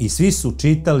i svi su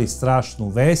čitali strašnu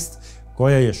vest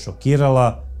koja je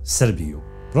šokirala Srbiju.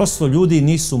 Prosto ljudi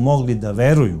nisu mogli da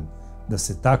veruju da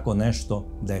se tako nešto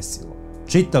desilo.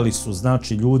 Čitali su,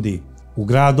 znači, ljudi u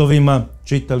gradovima,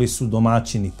 čitali su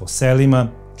domaćini po selima,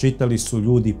 čitali su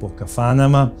ljudi po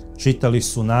kafanama, čitali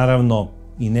su naravno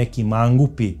i neki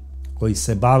mangupi koji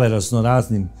se bave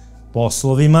raznoraznim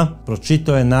poslovima.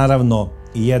 Pročitao je naravno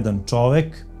i jedan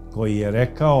čovek koji je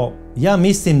rekao: ja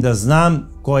mislim da znam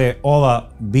ko je ova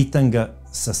bitanga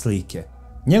sa slike.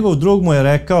 Njegov drug mu je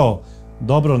rekao: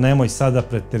 dobro, nemoj sada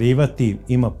preterivati,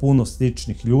 ima puno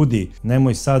sličnih ljudi,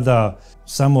 nemoj sada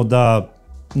samo da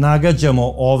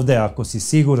nagađamo ovde, ako si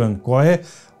siguran ko je,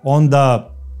 onda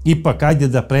ipak ajde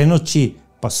da prenoći,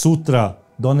 pa sutra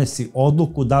donesi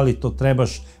odluku da li to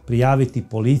trebaš prijaviti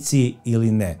policiji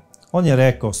ili ne. On je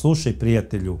rekao: slušaj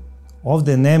prijatelju,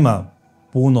 ovde nema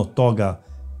puno toga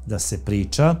da se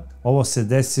priča, ovo se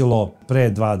desilo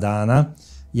pre 2 dana,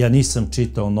 ja nisam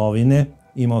čitao novine,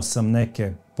 imao sam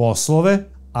neke poslove,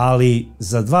 ali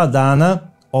za 2 dana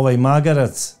ovaj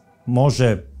magarac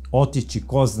može otići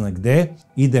ko zna gde,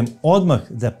 idem odmah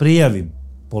da prijavim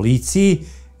policiji,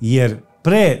 jer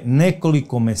pre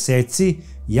nekoliko meseci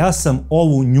ja sam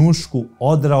ovu njušku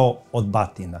odrao od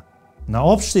batina. Na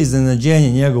opšte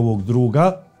iznenađenje njegovog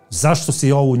druga, zašto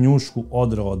si ovu njušku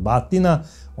odrao od batina,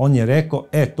 on je rekao: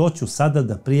 to ću sada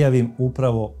da prijavim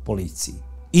upravo policiji.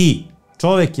 I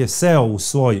čovek je seo u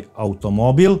svoj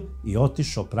automobil i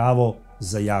otišao pravo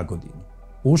za Jagodinu.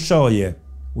 Ušao je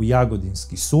u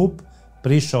jagodinski SUP,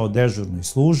 prišao dežurnoj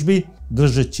službi,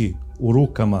 držeći u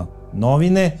rukama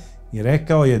novine i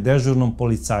rekao je dežurnom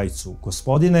policajcu: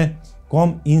 gospodine,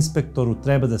 kom inspektoru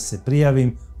treba da se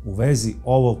prijavim u vezi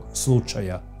ovog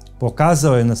slučaja?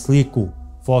 Pokazao je na sliku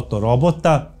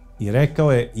fotorobota i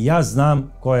rekao je: ja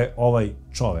znam ko je ovaj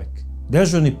čovek.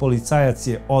 Dežurni policajac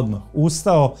je odmah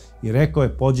ustao i rekao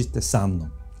je: pođite sa mnom.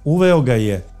 Uveo ga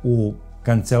je u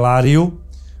kancelariju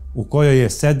u kojoj je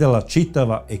sedela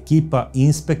čitava ekipa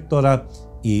inspektora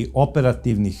i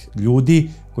operativnih ljudi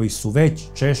koji su već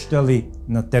češljali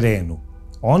na terenu.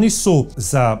 Oni su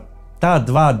za ta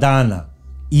 2 dana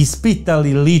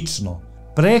ispitali lično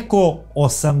preko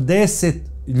 80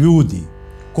 ljudi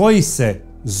koji se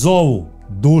zovu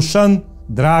Dušan,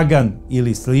 Dragan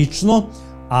ili slično,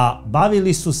 a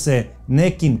bavili su se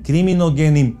nekim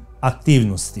kriminogenim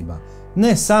aktivnostima.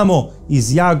 ne samo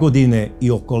iz Jagodine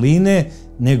i okoline,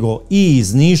 nego i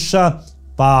iz Niša,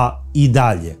 pa i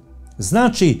dalje.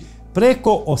 Znači,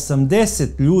 preko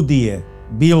 80 ljudi je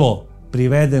bilo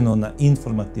privedeno na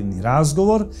informativni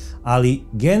razgovor, ali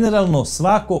generalno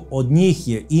svako od njih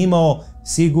je imao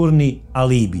sigurni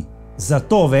alibi za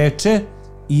to veče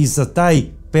i za taj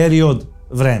period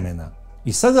vremena.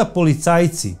 I sada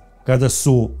policajci, kada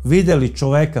su videli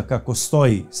čoveka kako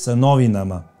stoji sa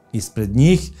novinama ispred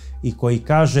njih i koji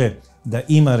kaže da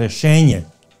ima rešenje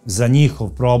za njihov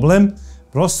problem,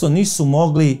 prosto nisu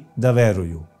mogli da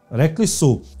veruju. Rekli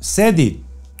su: sedi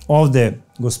ovde,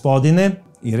 gospodine,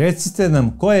 i recite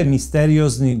nam ko je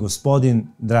misteriozni gospodin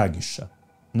Dragiša.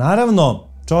 Naravno,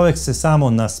 čovek se samo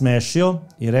nasmešio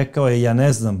i rekao je: ja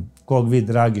ne znam kog vi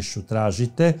Dragišu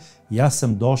tražite, ja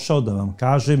sam došao da vam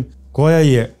kažem koja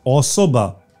je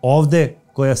osoba ovde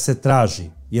koja se traži,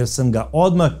 jer sam ga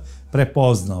odmah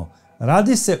prepoznao.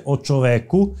 Radi se o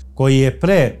čoveku koji je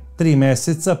pre 3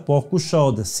 meseca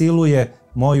pokušao da siluje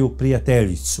moju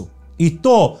prijateljicu. I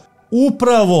to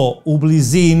upravo u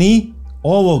blizini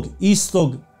ovog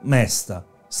istog mesta.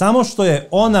 Samo što je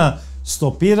ona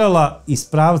stopirala iz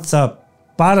pravca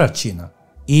Paraćina.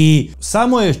 I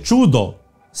samo je čudo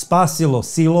spasilo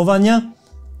silovanja.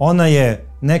 Ona je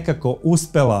nekako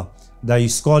uspela da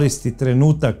iskoristi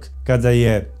trenutak kada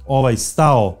je ovaj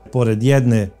stao pored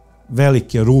jedne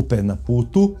velike rupe na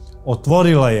putu,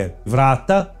 otvorila je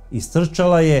vrata,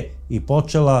 istrčala je i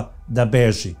počela da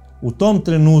beži. U tom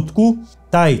trenutku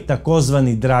taj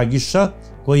takozvani Dragiša,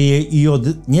 koji je i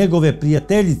od njegove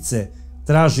prijateljice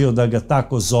tražio da ga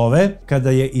tako zove, kada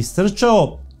je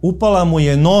istrčao, upala mu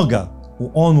je noga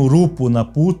u onu rupu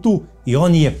na putu i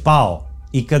on je pao.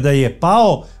 I kada je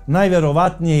pao,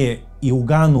 najverovatnije je i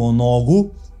uganuo nogu,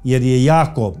 jer je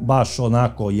jako baš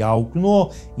onako jauknuo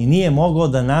i nije mogao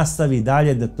da nastavi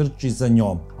dalje da trči za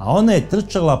njom. A ona je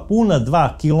trčala puna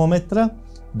 2 kilometra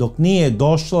dok nije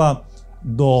došla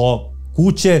do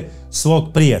kuće svog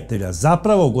prijatelja,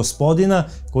 zapravo gospodina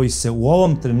koji se u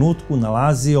ovom trenutku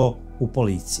nalazio u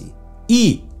policiji.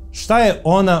 I šta je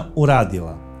ona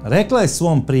uradila? Rekla je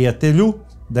svom prijatelju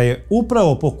da je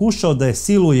upravo pokušao da je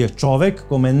siluje čovek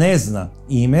kome ne zna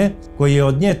ime, koji je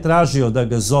od nje tražio da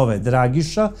ga zove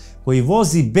Dragiša, koji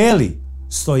vozi beli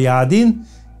stojadin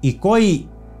i koji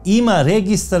ima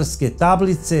registarske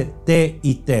tablice te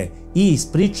i te, i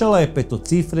ispričala je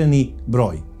 5-cifreni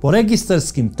broj. Po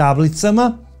registarskim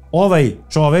tablicama ovaj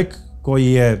čovek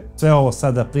koji je sve ovo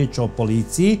sada pričao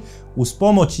policiji, uz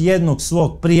pomoć jednog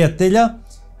svog prijatelja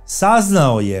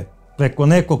saznao je preko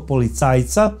nekog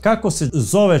policajca kako se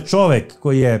zove čovek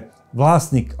koji je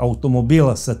vlasnik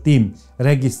automobila sa tim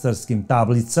registarskim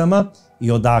tablicama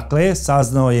i odakle je.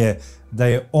 Saznao je da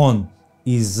je on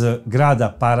iz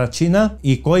grada Paraćina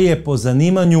i koji je po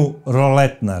zanimanju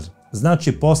roletnar,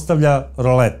 znači postavlja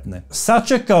roletne.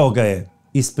 Sačekao ga je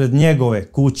ispred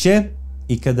njegove kuće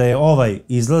i kada je ovaj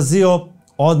izlazio,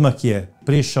 odmah je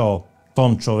prišao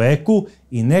tom čoveku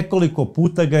i nekoliko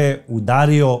puta ga je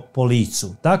udario po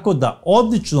licu. Tako da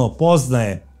odlično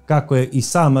poznaje, kako je i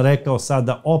sam rekao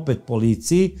sada opet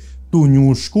policiji, tu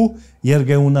njušku, jer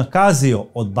ga je unakazio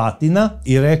od batina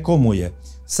i rekao mu je: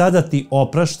 sada ti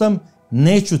opraštam,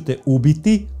 neću te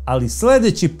ubiti, ali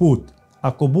sledeći put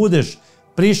ako budeš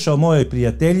prišao mojoj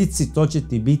prijateljici, to će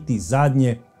ti biti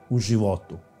zadnje u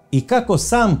životu. I kako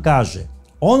sam kaže,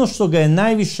 ono što ga je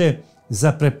najviše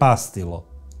zaprepastilo,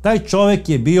 taj čovek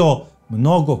je bio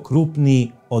mnogo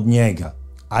krupniji od njega,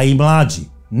 a i mlađi.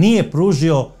 Nije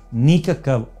pružio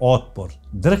nikakav otpor.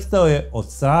 Drhtao je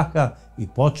od straha i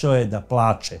počeo je da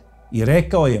plače. I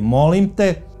rekao je: molim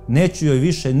te, neću joj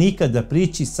više nikada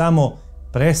prići, samo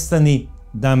prestani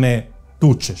da me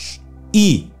tučeš.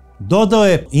 I dodao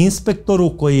je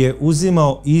inspektoru koji je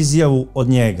uzimao izjavu od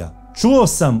njega: čuo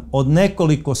sam od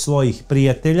nekoliko svojih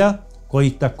prijatelja koji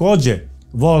takođe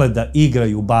vole da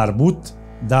igraju barbut,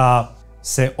 da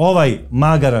se ovaj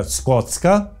magarac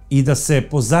kocka i da se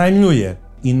pozajmljuje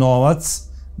i novac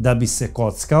da bi se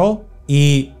kockao,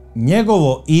 i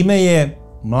njegovo ime je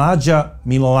Mlađa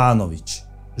Milovanović.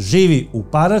 Živi u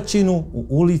Paraćinu u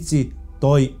ulici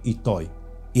toj i toj.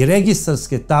 I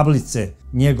registarske tablice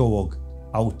njegovog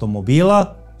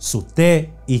automobila su te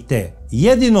i te.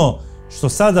 Jedino što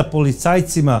sada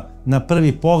policajcima na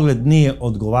prvi pogled nije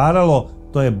odgovaralo,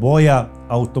 to je boja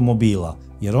automobila,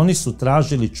 jer oni su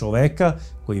tražili čoveka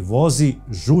koji vozi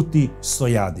žuti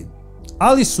stojadin.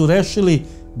 Ali su rešili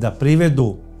da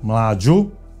privedu Mlađu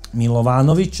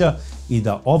Milovanovića i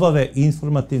da obave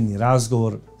informativni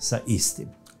razgovor sa istim.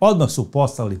 Odmah su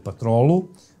poslali patrolu,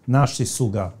 našli su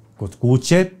ga kod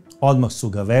kuće, odmah su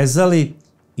ga vezali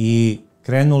i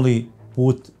krenuli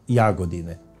put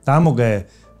Jagodine. Tamo ga je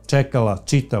čekala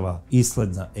čitava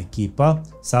isledna ekipa,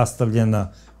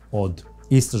 sastavljena od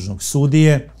istražnog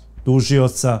sudije,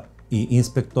 tužioca i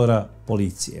inspektora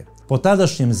policije. Po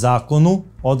tadašnjem zakonu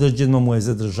određeno mu je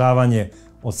zadržavanje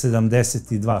od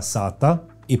 72 sata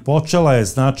i počela je,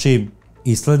 znači,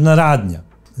 isledna radnja.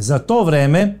 Za to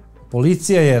vreme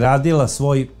policija je radila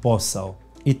svoj posao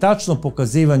i tačno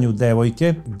pokazivanju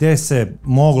devojke gde se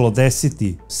moglo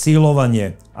desiti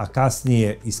silovanje, a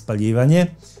kasnije ispaljivanje,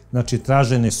 znači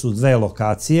tražene su dve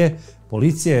lokacije,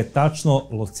 policija je tačno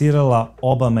locirala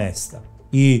oba mesta.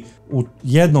 I u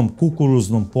jednom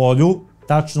kukuruznom polju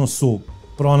tačno su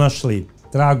pronašli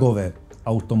tragove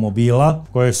automobila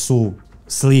koje su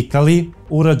slikali,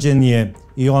 urađen je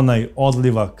i onaj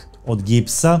odlivak od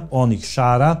gipsa, onih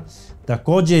šara.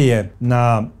 Takođe je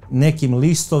na nekim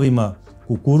listovima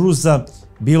kukuruza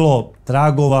bilo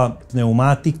tragova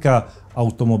pneumatika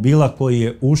automobila koji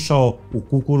je ušao u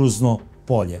kukuruzno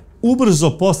polje.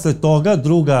 Ubrzo posle toga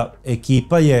druga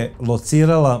ekipa je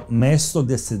locirala mesto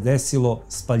gde se desilo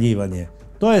spaljivanje.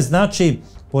 To je, znači,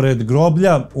 pored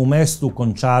groblja u mestu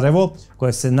Končarevo,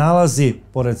 koje se nalazi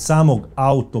pored samog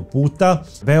autoputa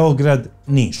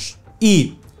Beograd-Niš.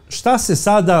 I šta se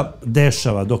sada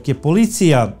dešava? Dok je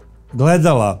policija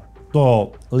gledala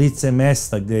to lice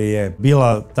mesta gde je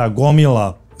bila ta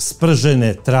gomila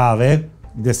spržene trave,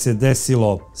 gde se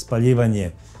desilo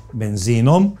spaljivanje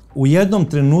benzinom, u jednom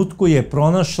trenutku je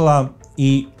pronašla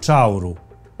i čauru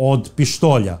od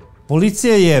pištolja.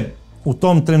 Policija je u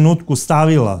tom trenutku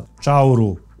stavila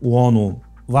čauru u onu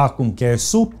vakum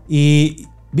kesu i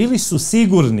bili su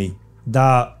sigurni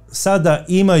da sada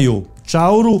imaju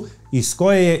čauru iz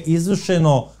koje je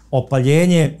izvršeno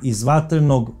opaljenje iz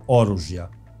vatrenog oružja.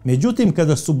 Međutim,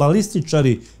 kada su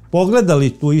balističari pogledali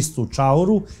tu istu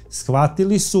čauru,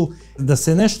 shvatili su da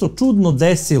se nešto čudno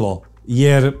desilo,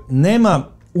 jer nema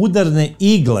udarne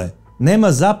igle,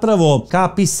 nema zapravo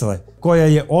kapisle koja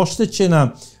je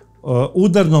oštećena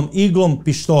udarnom iglom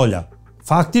pištolja.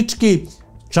 Faktički,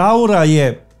 čaura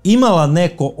je imala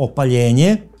neko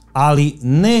opaljenje, ali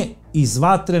ne iz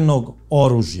vatrenog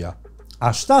oružja.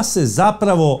 A šta se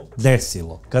zapravo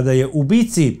desilo? Kada je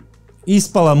ubici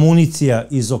ispala municija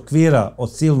iz okvira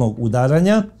od silnog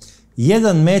udaranja,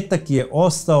 jedan metak je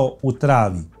ostao u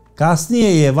travi.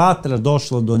 Kasnije je vatra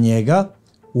došla do njega,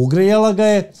 ugrejala ga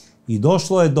je i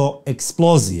došlo je do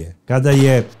eksplozije. Kada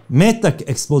je metak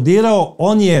eksplodirao,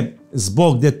 on je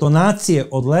zbog detonacije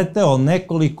odleteo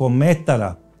nekoliko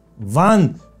metara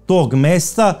van tog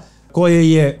mesta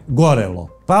koje je gorelo.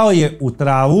 Pao je u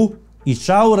travu i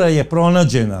čaura je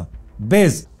pronađena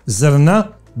bez zrna,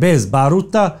 bez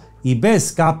baruta i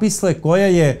bez kapisle koja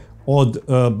je od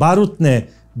barutne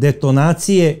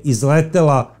detonacije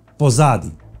izletela pozadi.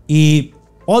 I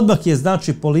odmah je,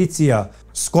 znači, policija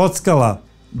skockala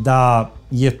da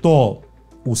je to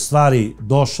u stvari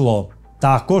došlo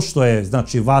tako što je,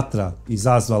 znači, vatra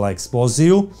izazvala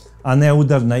eksploziju, a ne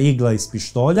udarna igla iz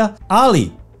pištolja,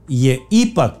 ali je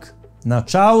ipak na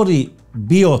čauri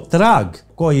bio trag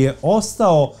koji je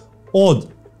ostao od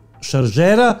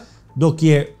šaržera dok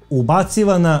je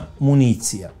ubacivana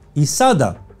municija. I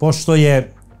sada, pošto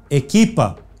je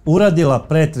ekipa uradila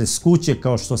pretres kuće,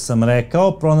 kao što sam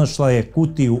rekao, pronašla je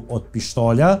kutiju od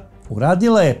pištolja,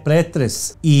 uradila je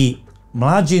pretres i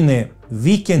mlađine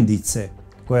vikendice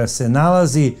koja se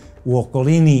nalazi u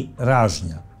okolini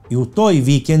Ražnja. I u toj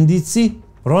vikendici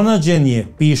pronađen je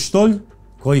pištolj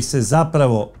koji se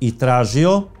zapravo i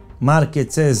tražio, marke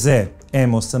CZ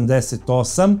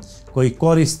M88, koji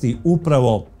koristi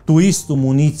upravo tu istu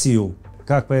municiju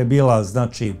kakva je bila,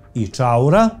 znači, i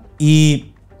čaura. I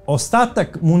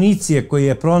ostatak municije koji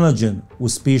je pronađen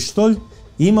uz pištolj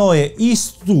imao je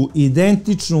istu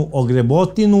identičnu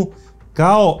ogrebotinu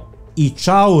kao i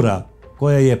čaura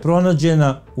koja je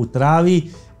pronađena u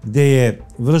travi gde je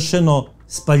vršeno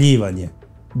spaljivanje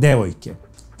devojke.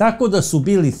 Tako da su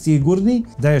bili sigurni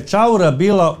da je čaura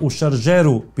bila u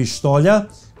šaržeru pištolja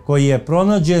koji je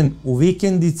pronađen u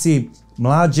vikendici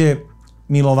Mlađe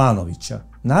Milovanovića.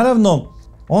 Naravno,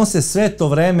 on se sve to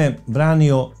vreme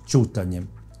branio ćutanjem,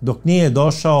 dok nije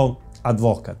došao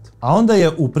advokat. A onda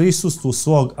je u prisustvu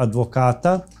svog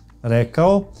advokata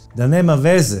rekao da nema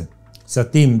veze sa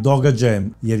tim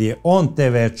događajem, jer je on te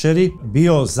večeri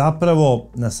bio zapravo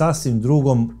na sasvim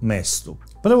drugom mestu.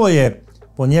 Prvo je,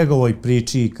 po njegovoj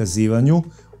priči i kazivanju,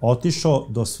 otišao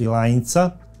do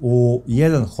Svilajnca u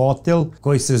jedan hotel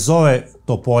koji se zove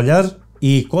Topoljar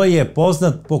i koji je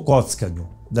poznat po kockanju,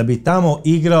 da bi tamo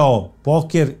igrao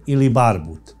poker ili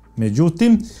barbut.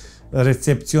 Međutim,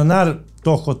 recepcionar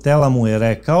tog hotela mu je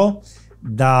rekao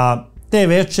da te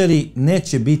večeri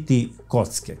neće biti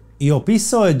kocke. i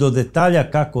opisao je do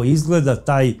detalja kako izgleda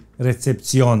taj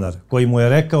recepcionar koji mu je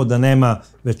rekao da nema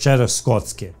večeras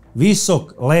kocke.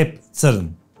 Visok, lep, crn.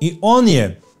 I on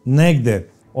je negde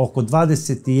oko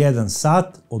 21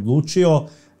 sat odlučio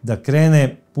da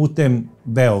krene putem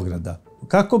Beograda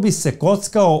kako bi se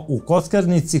kockao u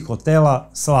kockarnici hotela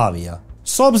Slavija.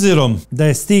 S obzirom da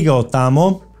je stigao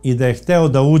tamo i da je hteo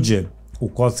da uđe u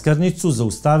kockarnicu,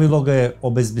 zaustavilo ga je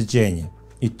obezbeđenje.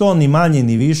 I to ni manje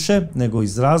ni više nego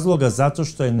iz razloga zato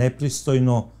što je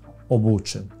nepristojno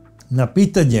obučen. Na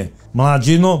pitanje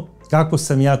mlađino kako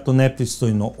sam ja to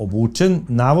nepristojno obučen,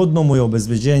 navodno mu je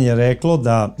obezbeđenje reklo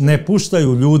da ne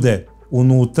puštaju ljude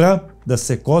unutra, da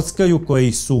se kockaju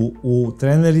koji su u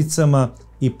trenericama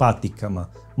i patikama.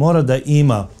 Mora da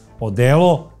ima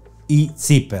odelo i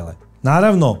cipele.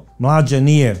 Naravno, Mlađa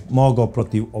nije mogao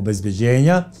protiv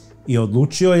obezbeđenja i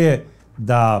odlučio je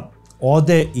da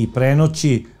ode i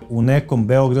prenoći u nekom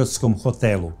beogradskom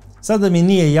hotelu. Sada mi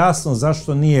nije jasno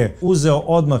zašto nije uzeo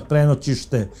odmah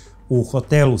prenoćište u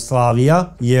hotelu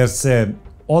Slavija, jer se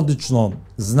odlično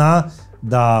zna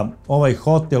da ovaj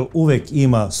hotel uvek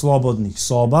ima slobodnih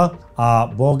soba,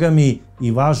 a bogami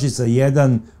i važi za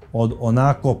jedan od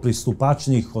onako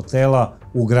pristupačnijih hotela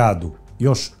u gradu.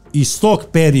 Još iz tog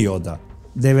perioda,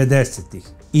 90-ih.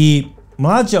 I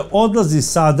Mlađa odlazi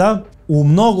sada u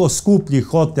mnogo skuplji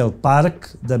hotel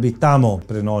Park da bi tamo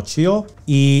prenoćio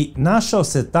i našao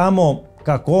se tamo,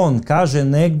 kako on kaže,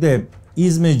 negde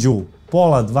između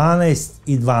pola 12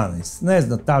 i 12. Ne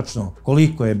zna tačno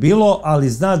koliko je bilo, ali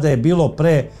zna da je bilo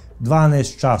pre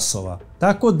 12 časova.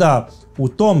 Tako da u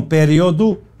tom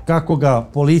periodu, kako ga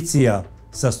policija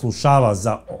saslušava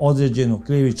za određeno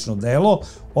krivično delo,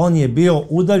 on je bio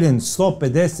udaljen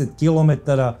 150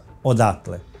 km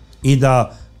odatle. I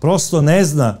da prosto ne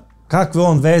zna kakve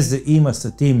on veze ima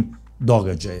sa tim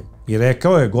događajem. I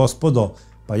rekao je: gospodo,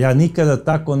 pa ja nikada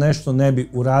tako nešto ne bi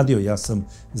uradio, ja sam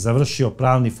završio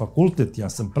pravni fakultet, ja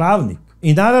sam pravnik.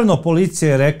 I naravno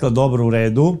policija je rekla: dobro, u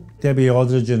redu, tebi je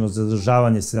određeno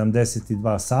zadržavanje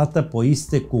 72 sata, po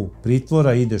isteku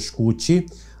pritvora ideš kući,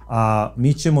 a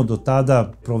mi ćemo do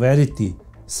tada proveriti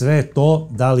sve to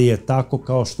da li je tako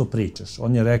kao što pričaš.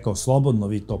 On je rekao: slobodno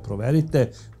vi to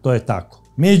proverite, to je tako.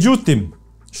 Međutim,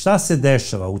 šta se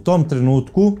dešava? U tom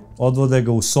trenutku odvode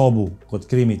ga u sobu kod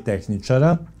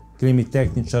krimitehničara,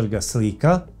 krimitehničar ga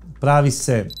slika, pravi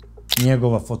se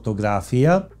njegova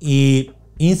fotografija i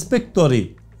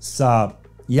inspektori sa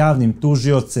javnim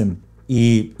tužiocem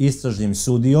i istražnim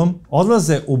sudijom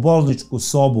odlaze u bolničku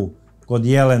sobu kod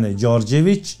Jelene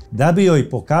Đorđević da bi joj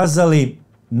pokazali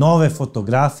nove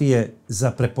fotografije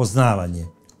za prepoznavanje.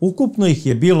 Ukupno ih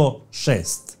je bilo 6.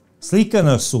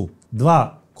 Slikana su 2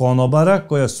 konobara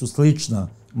koja su slična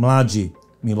Mlađi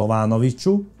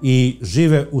Milovanoviću i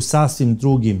žive u sasvim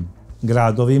drugim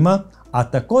gradovima, a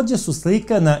također su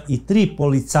slikana i 3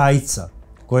 policajca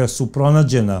koja su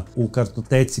pronađena u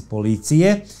kartoteci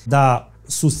policije, da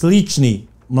su slični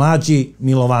Mlađi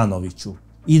Milovanoviću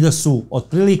i da su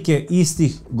otprilike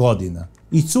istih godina.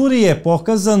 I curi je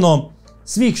pokazano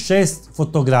svih 6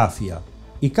 fotografija.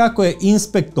 I kako je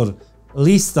inspektor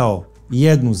listao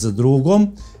jednu za drugom,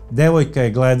 devojka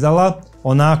je gledala,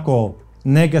 onako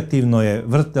negativno je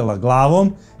vrtela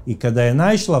glavom i kada je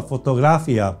naišla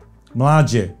fotografija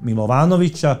Mlađe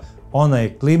Milovanovića, ona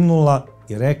je klimnula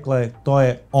i rekla je: to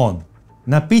je on.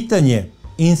 Na pitanje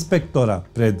inspektora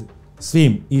pred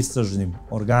svim istražnim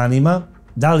organima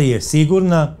da li je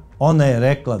sigurna, ona je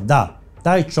rekla: da,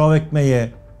 taj čovek me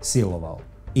je silovao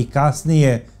i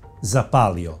kasnije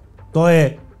zapalio. To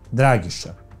je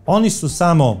Dragiša. Oni su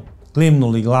samo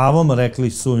klimnuli glavom, rekli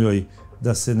su joj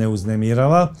da se ne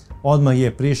uznemirava. Odmah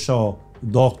je prišao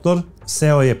doktor,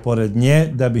 seo je pored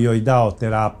nje da bi joj dao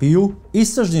terapiju.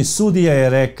 Istražni sudija je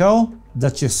rekao da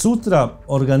će sutra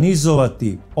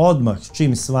organizovati odmah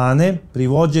čim svane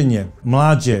privođenje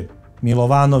Mlađe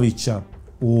Milovanovića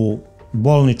u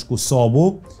bolničku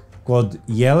sobu kod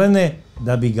Jelene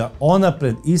da bi ga ona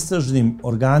pred istražnim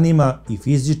organima i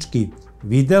fizički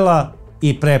videla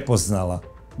i prepoznala.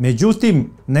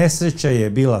 Međutim, nesreća je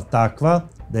bila takva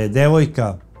da je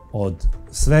devojka od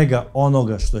svega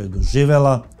onoga što je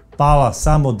doživela pala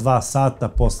samo 2 sata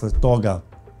posle toga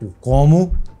u komu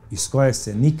iz koje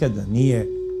se nikada nije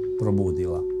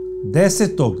probudila.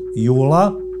 10.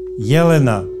 jula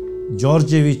Jelena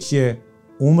Đorđević je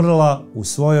umrla u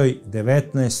svojoj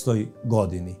 19.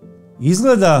 godini.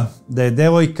 Izgleda da je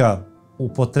devojka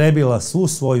upotrebila svu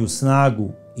svoju snagu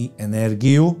i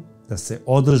energiju da se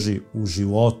održi u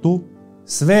životu,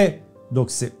 sve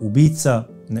dok se ubica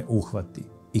ne uhvati.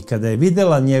 I kada je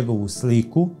videla njegovu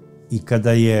sliku i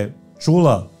kada je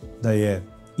čula da je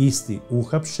isti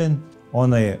uhapšen,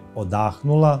 ona je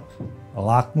odahnula,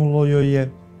 laknulo joj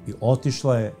je i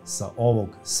otišla je sa ovog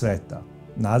sveta.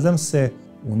 Nadam se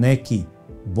u neki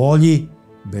bolji,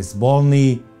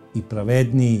 bezbolniji i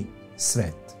pravedniji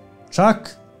svet.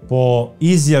 Čak po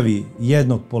izjavi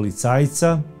jednog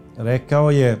policajca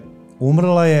rekao je: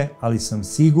 umrla je, ali sam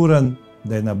siguran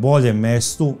da je na boljem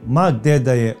mestu, ma gde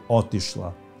da je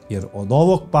otišla, jer od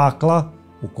ovog pakla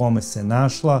u kome se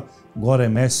našla gore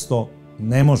mesto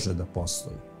ne može da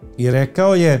postoji. I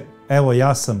rekao je: evo,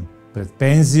 ja sam pred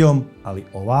penzijom, ali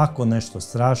ovako nešto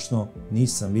strašno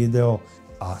nisam video,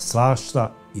 a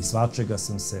svašta i svačega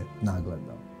sam se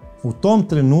nagledao. U tom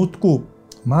trenutku,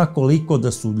 ma koliko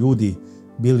da su ljudi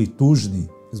bili tužni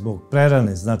zbog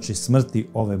prerane, znači smrti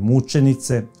ove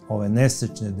mučenice, ove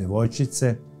nesrećne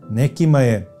devojčice, nekima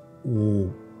je u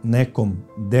nekom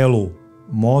delu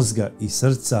mozga i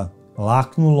srca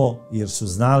laknulo jer su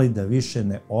znali da više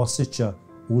ne osjeća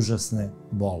užasne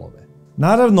bolove.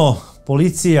 Naravno,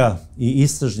 policija i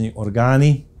istražni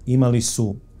organi imali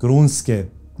su krunske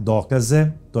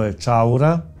dokaze, to je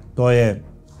čaura, to je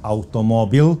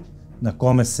automobil na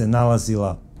kome se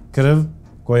nalazila krv,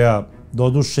 koja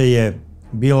doduše je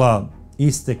bila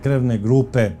iste krvne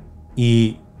grupe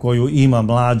i koju ima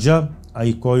Mlađa, a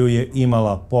i koju je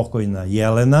imala pokojna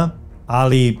Jelena,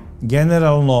 ali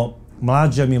generalno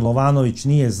Mlađa Milovanović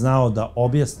nije znao da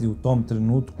objasni u tom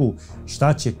trenutku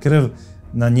šta će krv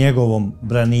na njegovom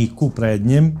braniku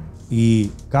prednjem i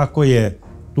kako je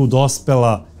tu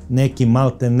dospela nekim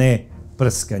malte ne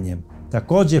prskanjem.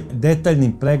 Takođe,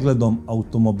 detaljnim pregledom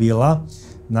automobila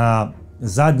na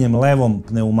zadnjem levom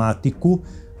pneumatiku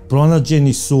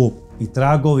pronađeni su i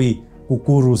tragovi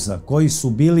kukuruza koji su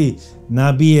bili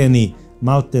nabijeni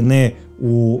malte ne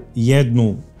u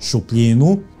jednu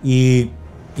šupljinu i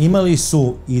imali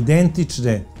su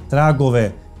identične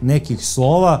tragove nekih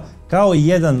slova, kao i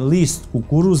jedan list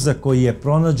kukuruza koji je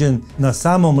pronađen na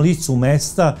samom licu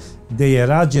mesta gde je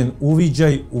rađen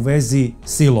uviđaj u vezi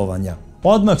silovanja.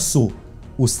 Odmah su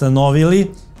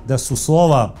ustanovili da su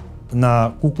slova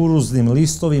na kukuruznim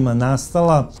listovima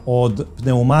nastala od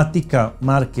pneumatika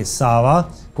marke Sava,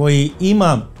 koji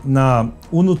ima na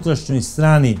unutrašnjoj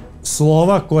strani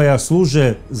slova koja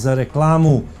služe za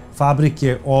reklamu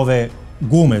fabrike ove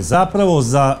gume, zapravo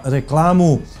za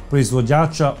reklamu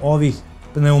proizvođača ovih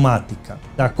pneumatika.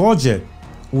 Takođe,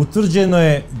 utvrđeno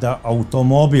je da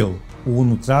automobil u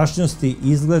unutrašnjosti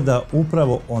izgleda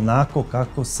upravo onako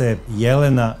kako se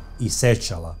Jelena i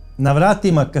sećala. Na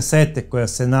vratima kasete koja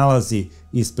se nalazi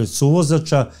ispred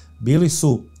suvozača bili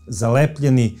su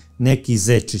zalepljeni neki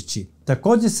zečići.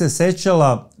 Takođe se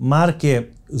sećala marke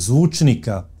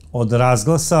zvučnika od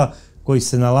razglasa koji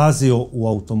se nalazio u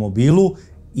automobilu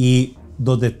i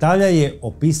do detalja je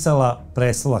opisala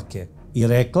preslake i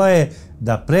rekla je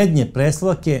da prednje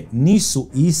preslake nisu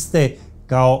iste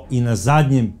kao i na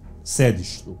zadnjem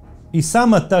sedištu. I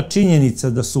sama ta činjenica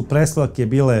da su preslake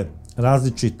bile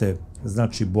različite,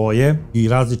 znači boje i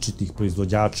različitih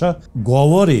proizvođača,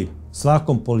 govori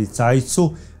svakom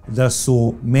policajcu da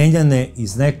su menjane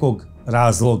iz nekog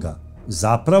razloga.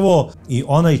 Zapravo, i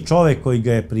onaj čovek koji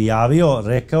ga je prijavio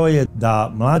rekao je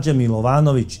da Mlađa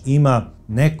Milovanović ima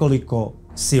nekoliko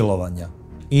silovanja.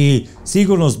 I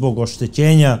sigurno zbog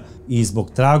oštećenja i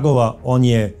zbog tragova on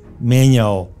je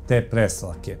menjao te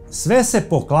preslake. Sve se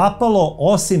poklapalo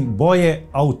osim boje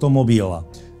automobila.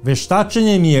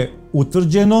 Veštačenjem je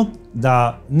utvrđeno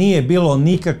da nije bilo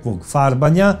nikakvog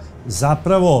farbanja,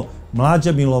 zapravo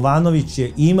Mlađa Milovanović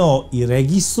je imao i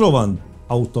registrovan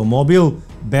automobil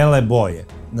bele boje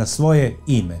na svoje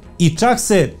ime. I čak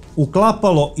se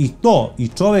uklapalo i to, i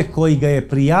čovek koji ga je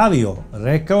prijavio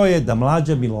rekao je da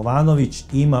Mlađa Milovanović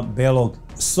ima belog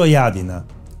stojadina.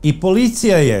 I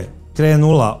policija je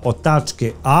krenula od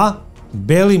tačke A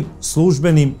belim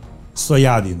službenim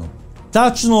stojadinom.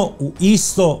 Tačno u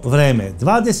isto vreme,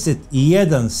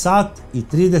 21 sat i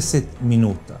 30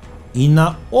 minuta. I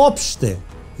na opšte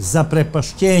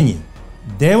zaprepašćenje,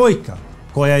 devojka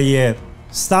koja je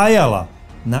stajala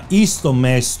na istom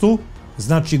mestu,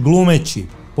 znači glumeći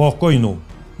pokojnu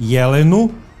Jelenu,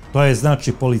 to je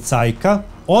znači policajka,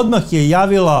 odmah je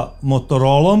javila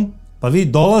motorolom: pa vi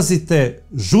dolazite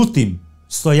žutim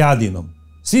stojadinom.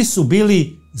 Svi su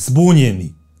bili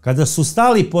zbunjeni. Kada su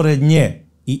stali pored nje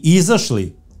i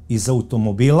izašli iz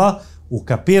automobila,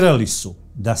 ukapirali su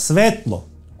da svetlo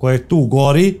koje tu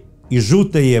gori i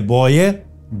žute je boje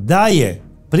daje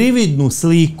prividnu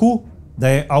sliku da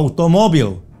je automobil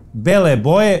bele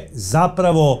boje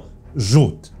zapravo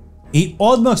žut. I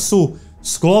odmah su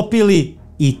sklopili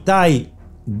i taj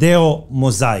deo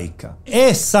mozaika.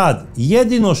 E sad,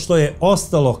 jedino što je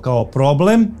ostalo kao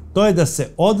problem, to je da se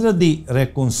odradi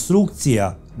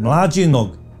rekonstrukcija mlađinog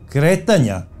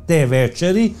kretanja te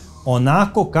večeri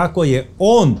onako kako je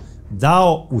on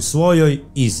dao u svojoj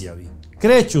izjavi.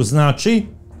 Kreću znači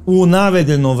u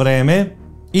navedeno vreme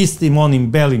istim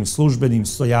onim belim službenim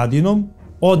stojadinom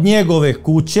od njegove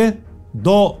kuće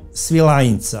do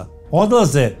Svilajnca.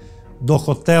 Odlaze do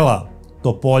hotela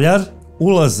Topoljar,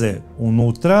 ulaze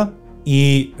unutra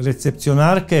i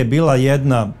recepcionarka je bila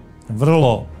jedna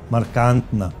vrlo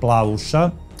markantna plavuša,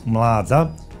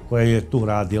 mlada, koja je tu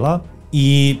radila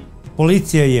i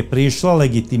policija je prišla,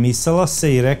 legitimisala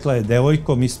se i rekla je: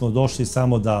 devojko, mi smo došli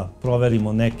samo da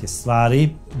proverimo neke stvari.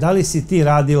 Da li si ti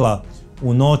radila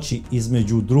u noći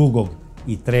između 2.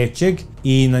 i 3.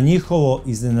 I na njihovo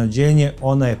iznenađenje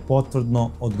ona je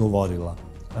potvrdno odgovorila.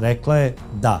 Rekla je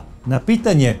da. Na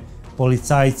pitanje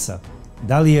policajca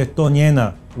da li je to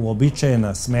njena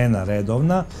uobičajena smena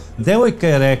redovna, devojka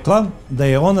je rekla da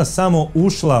je ona samo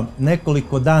ušla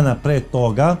nekoliko dana pre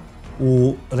toga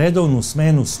u redovnu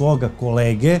smenu svoga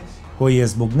kolege koji je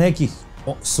zbog nekih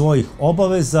svojih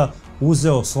obaveza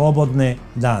uzeo slobodne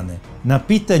dane. Na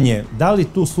pitanje da li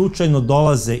tu slučajno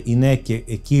dolaze i neke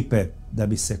ekipe da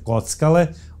bi se kockale,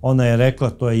 ona je rekla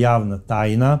to je javna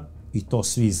tajna i to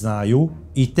svi znaju.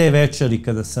 I te večeri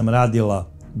kada sam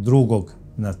radila 2.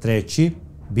 na 3.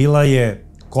 bila je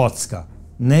kocka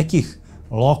nekih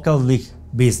lokalnih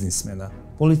biznismena.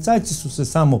 Policajci su se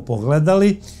samo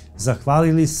pogledali,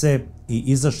 zahvalili se i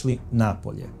izašli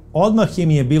napolje. Odmah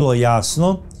im je bilo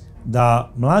jasno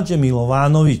da Mlađa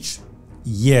Milovanović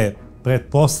je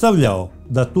pretpostavljao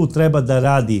da tu treba da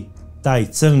radi taj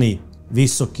crni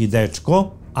visoki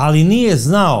dečko, ali nije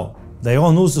znao da je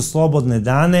on uzeo slobodne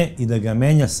dane i da ga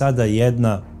menja sada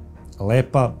jedna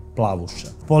lepa plavuša.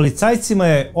 Policajcima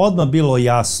je odmah bilo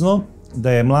jasno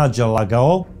da je Mlađa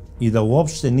lagao i da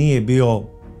uopšte nije bio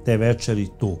te večeri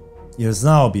tu. Jer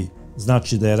znao bi,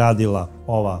 znači da je radila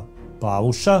ova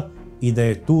plavuša i da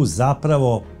je tu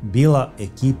zapravo bila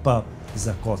ekipa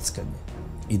za kockanje.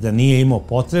 I da nije imao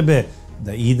potrebe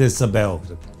da ide za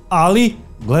Beograd. Ali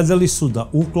gledali su da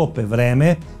uklope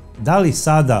vreme, da li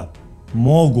sada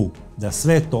mogu da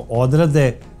sve to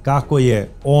odrade kako je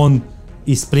on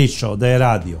ispričao da je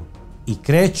radio. I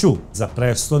kreću za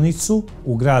prestonicu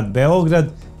u grad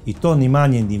Beograd i to ni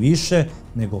manje ni više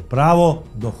nego pravo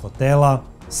do hotela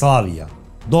Slavija.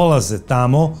 Dolaze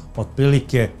tamo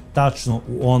otprilike tačno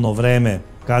u ono vreme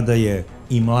kada je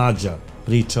i Mlađa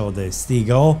pričao da je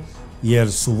stigao,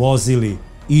 jer su vozili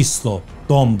isto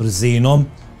tom brzinom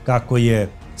kako je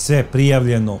sve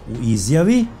prijavljeno u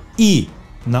izjavi i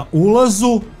na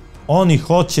ulazu oni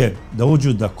hoće da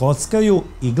uđu da kockaju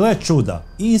i gle čuda,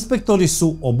 i inspektori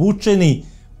su obučeni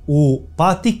u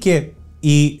patike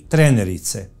i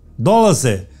trenerice.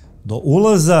 Dolaze do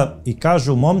ulaza i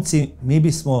kažu: momci, mi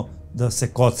bismo da se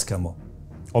kockamo.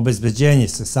 Obezbeđenje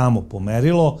se samo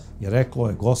pomerilo i reklo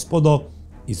je: gospodo,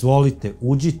 izvolite,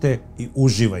 uđite i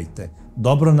uživajte.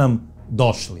 Dobro nam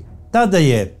došli. Tada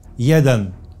je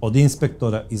jedan od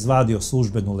inspektora izvadio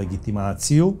službenu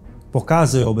legitimaciju,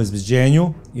 pokazao je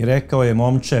obezbeđenju i rekao je: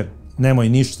 momče, nemoj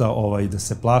ništa da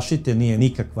se plašite, nije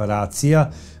nikakva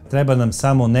racija, treba nam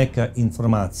samo neka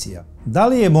informacija. Da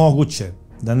li je moguće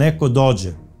da neko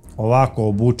dođe ovako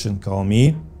obučen kao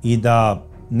mi i da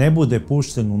ne bude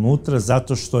pušten unutra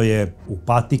zato što je u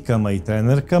patikama i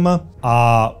trenerkama,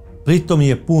 a pritom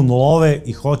je pun love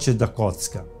i hoće da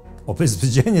kocka?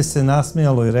 Obezbeđenje se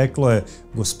nasmijalo i reklo je: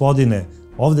 gospodine,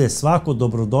 ovde je svako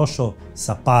dobrodošao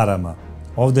sa parama.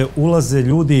 Ovde ulaze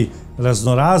ljudi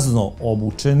raznorazno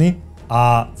obučeni,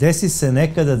 a desi se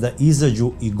nekada da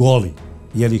izađu i goli,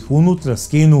 jer ih unutra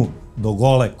skinu do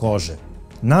gole kože.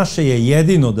 Naše je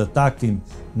jedino da takvim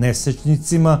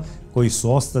nesrećnicima koji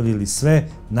su ostavili sve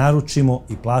naručimo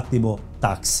i platimo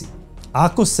taksi.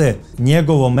 Ako se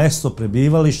njegovo mesto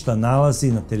prebivališta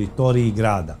nalazi na teritoriji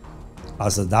grada, a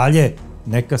za dalje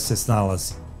neka se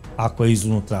snalazi, ako je iz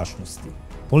unutrašnjosti.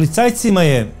 Policajcima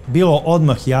je bilo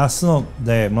odmah jasno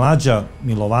da je Mlađa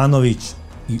Milovanović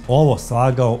i ovo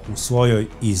slagao u svojoj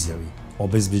izjavi.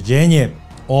 Obezbeđenje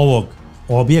ovog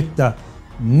objekta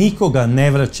nikoga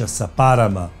ne vraća sa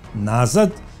parama nazad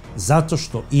zato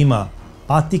što ima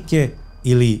patike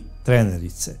ili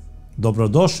trenerice.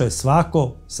 Dobrodošao je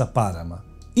svako sa parama.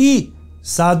 I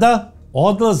sada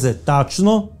odlaze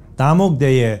tačno tamo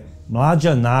gde je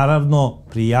Mlađa naravno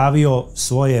prijavio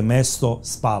svoje mesto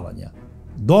spavanja.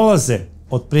 Dolaze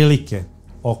otprilike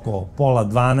oko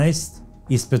 11:30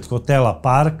 ispred hotela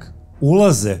Park,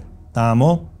 ulaze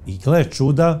tamo i gle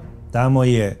čuda, tamo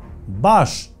je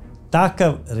baš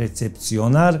takav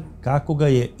recepcionar kako ga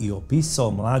je i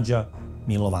opisao Mlađa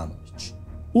Milovanović.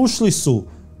 Ušli su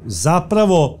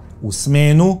zapravo u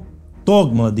smenu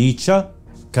tog mladića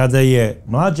kada je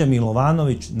Mlađa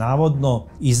Milovanović navodno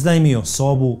iznajmio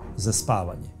sobu za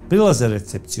spavanje. Prilaze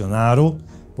recepcionaru,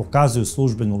 pokazuju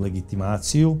službenu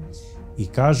legitimaciju i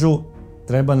kažu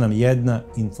treba nam jedna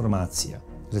informacija.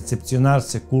 Recepcionar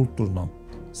se kulturno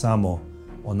samo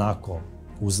onako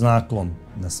uz naklon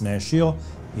nasmešio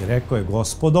i rekao je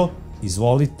gospodo,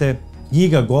 izvolite,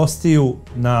 knjiga gostiju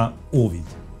na uvid.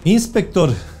 Inspektor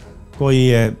koji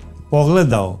je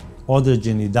pogledao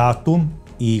određeni datum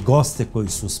i goste koji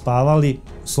su spavali,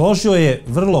 složio je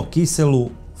vrlo kiselu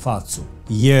facu,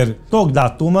 jer tog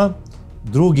datuma,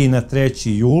 2. na 3.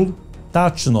 jul,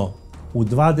 tačno u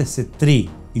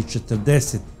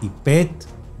 23:45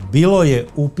 bilo je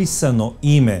upisano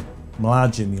ime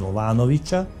Mlađe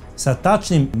Milovanovića sa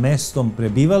tačnim mestom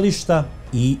prebivališta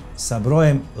i sa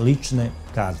brojem lične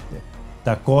karte.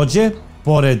 Takođe,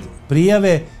 pored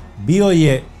prijave bio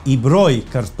je i broj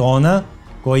kartona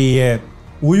koji je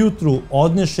ujutru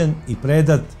odnešen i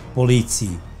predat policiji,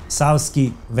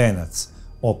 Savski venac,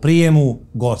 o prijemu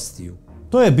gostiju.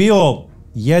 To je bio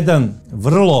jedan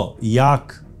vrlo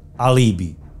jak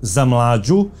alibi za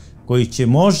Mlađu, koji će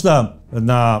možda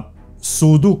na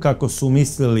sudu, kako su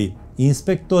mislili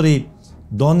inspektori,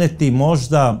 doneti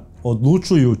možda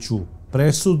odlučujuću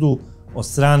presudu od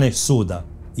strane suda,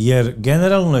 jer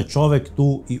generalno je čovek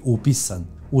tu i upisan.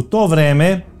 U to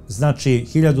vreme, znači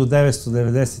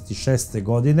 1996.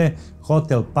 godine,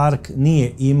 hotel Park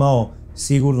nije imao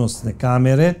sigurnosne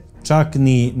kamere, čak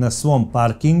ni na svom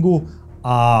parkingu,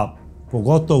 a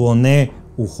pogotovo ne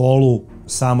u holu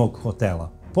samog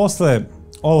hotela. Posle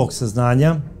ovog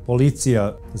saznanja,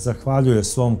 policija zahvaljuje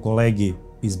svom kolegi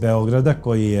iz Beograda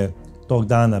koji je tog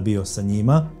dana bio sa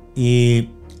njima i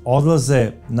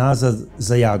odlaze nazad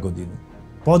za Jagodinu.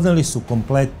 Podneli su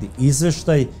kompletni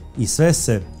izveštaj i sve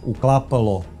se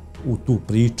uklapalo u tu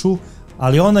priču,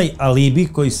 ali onaj alibi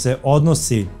koji se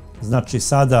odnosi, znači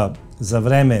sada za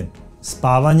vreme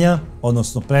spavanja,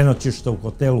 odnosno prenoćišta u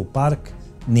hotelu Park,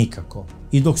 nikako.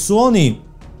 I dok su oni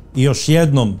još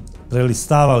jednom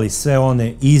prelistavali sve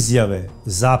one izjave,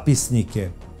 zapisnike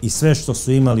i sve što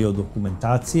su imali od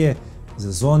dokumentacije,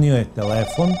 zazvonio je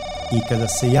telefon i kada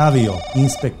se javio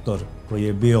inspektor koji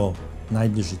je bio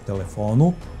najbliži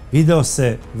telefonu, video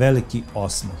se veliki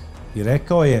osmeh i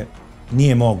rekao je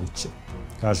nije moguće.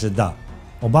 Kaže da.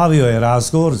 Obavio je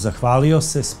razgovor, zahvalio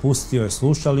se, spustio je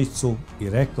slušalicu i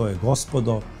rekao je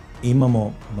gospodo,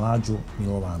 imamo Mlađu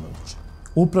Milovanovića.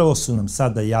 Upravo su nam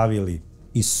sada javili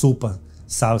iz SUP-a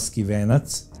Savski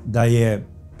venac da je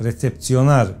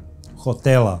recepcionar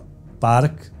hotela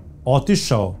Park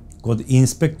otišao kod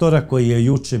inspektora koji je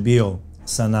juče bio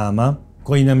sa nama,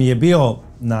 koji nam je bio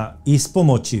na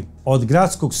ispomoći od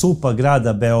gradskog SUP-a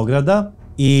grada Beograda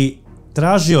i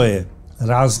tražio je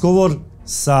razgovor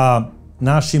sa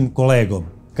našim kolegom.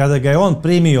 Kada ga je on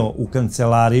primio u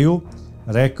kancelariju,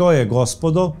 rekao je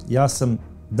gospodo, ja sam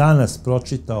danas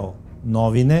pročitao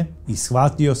novine i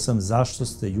shvatio sam zašto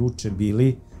ste juče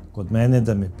bili kod mene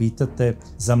da me pitate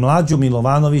za Mlađu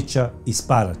Milovanovića iz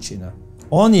Paraćina.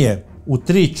 On je u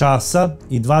 3 časa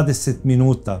i 20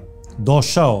 minuta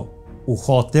došao u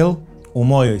hotel u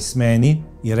mojoj smeni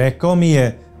i rekao mi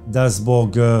je da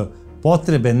zbog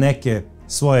potrebe neke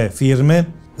svoje firme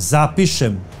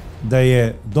zapišem da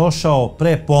je došao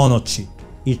pre ponoći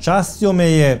i častio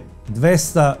me je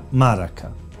 200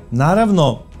 maraka.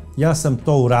 Naravno, ja sam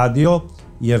to uradio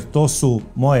jer to su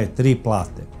moje 3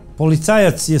 plate.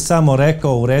 Policajac je samo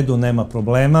rekao u redu, nema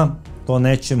problema, to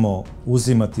nećemo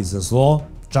uzimati za zlo,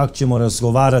 čak ćemo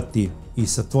razgovarati i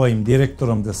sa tvojim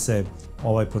direktorom da se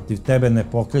protiv tebe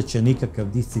ne pokreće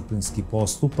nikakav disciplinski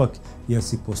postupak jer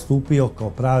si postupio kao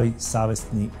pravi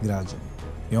savesni građanin.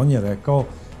 I on je rekao,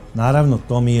 naravno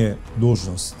to mi je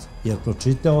dužnost, jer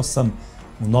pročitao sam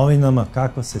u novinama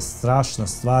kakva se strašna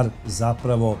stvar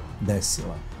zapravo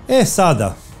desila. E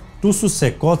sada, tu su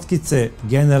se kockice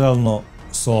generalno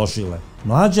složile.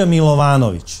 Mlađa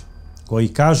Milovanović, koji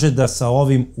kaže da sa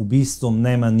ovim ubistvom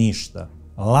nema ništa,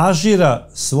 lažira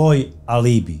svoj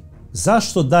alibi.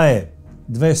 Zašto daje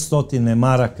 200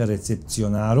 maraka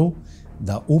recepcionaru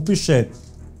da upiše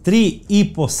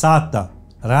 3,5 sata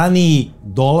raniji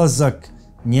dolazak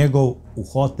njegov u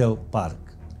hotel Park?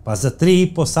 Pa za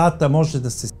 3,5 sata može da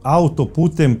se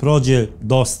autoputem prođe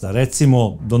dosta,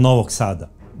 recimo do Novog Sada.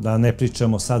 Da ne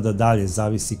pričamo sada dalje,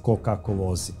 zavisi ko kako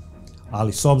vozi.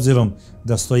 Ali s obzirom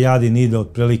da Stojadin ide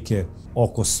otprilike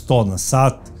oko 100 na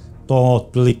sat, to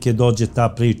otprilike dođe ta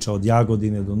priča od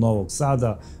Jagodine do Novog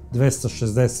Sada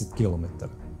 260 km.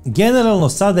 Generalno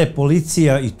sada je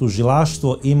policija i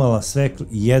tužilaštvo imala sve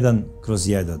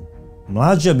 1/1.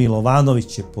 Mlađa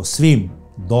Milovanović je po svim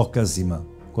dokazima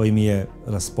kojim je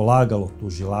raspolagalo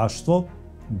tužilaštvo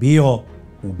bio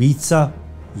ubica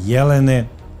Jelene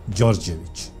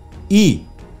Đorđević. I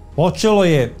počelo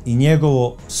je i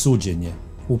njegovo suđenje.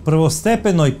 U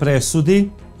prvostepenoj presudi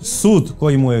sud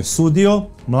koji mu je sudio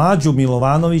Mlađu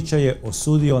Milovanovića je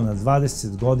osudio na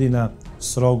 20 godina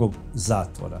strogog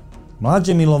zatvora.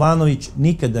 Mlađa Milovanović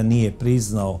nikada nije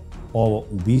priznao ovo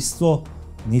ubistvo,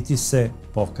 niti se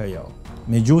pokajao.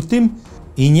 Međutim,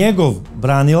 i njegov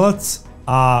branilac,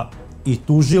 a i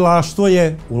tužilaštvo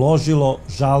je uložilo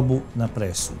žalbu na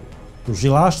presudu.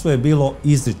 Tužilaštvo je bilo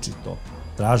izričito,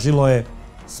 tražilo je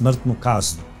smrtnu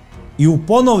kaznu. I u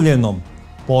ponovljenom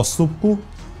postupku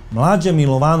Mlađa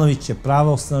Milovanović je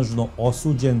pravosnažno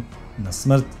osuđen na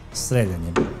smrt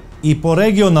streljanjem. I po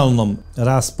regionalnom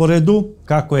rasporedu,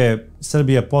 kako je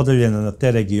Srbija podeljena na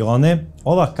te regione,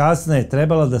 ova kazna je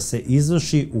trebala da se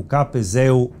izvrši u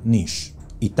KPZ-u Niš.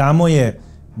 I tamo je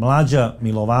Mlađa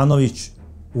Milovanović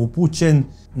upućen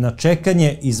na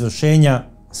čekanje izvršenja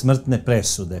smrtne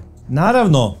presude.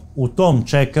 Naravno, u tom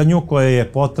čekanju koje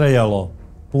je potrajalo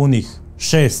punih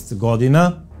 6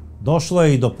 godina, došlo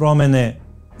je i do promene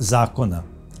zakona.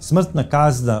 Smrtna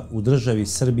kazna u državi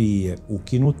Srbiji je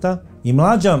ukinuta i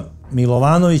Mlađa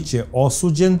Milovanović je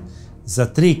osuđen za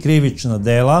 3 krivična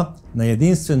dela na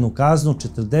jedinstvenu kaznu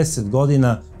 40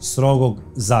 godina strogog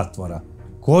zatvora,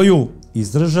 koju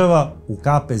izdržava u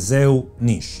KPZ-u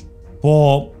Niš.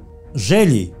 Po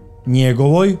želji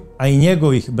njegovoj, a i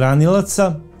njegovih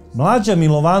branilaca, Mlađa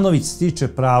Milovanović stiče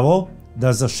pravo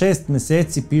da za 6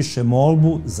 meseci piše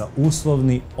molbu za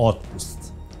uslovni otpust.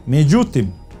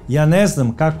 Međutim, ja ne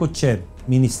znam kako će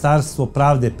Ministarstvo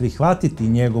pravde prihvatiti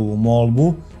njegovu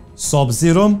molbu, s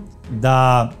obzirom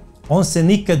da on se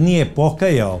nikad nije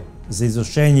pokajao za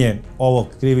izvršenje ovog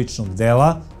krivičnog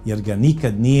dela, jer ga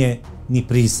nikad nije ni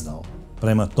priznao.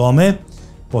 Prema tome,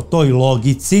 po toj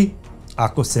logici,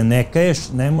 ako se ne kaješ,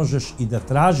 ne možeš i da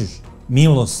tražiš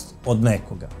milost od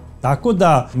nekoga. Tako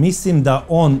da mislim da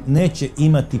on neće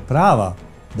imati prava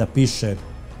da piše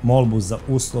molbu za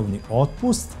uslovni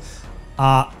otpust,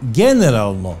 a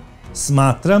generalno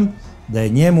smatram da je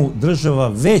njemu država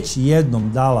već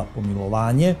jednom dala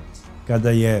pomilovanje kada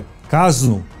je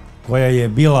kaznu koja je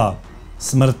bila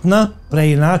smrtna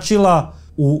preinačila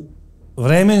u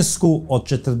vremensku od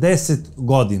 40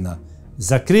 godina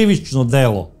za krivično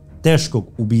delo teškog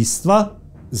ubistva,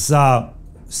 za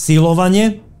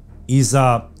silovanje i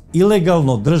za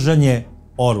ilegalno držanje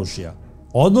oružja,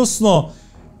 odnosno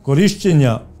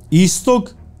korišćenja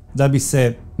istog da bi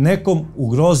se nekom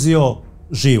ugrozio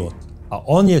život, a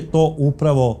on je to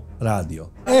upravo radio.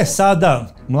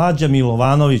 Sada Mlađa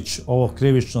Milovanović ovo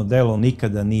krivično delo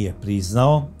nikada nije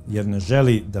priznao, jer ne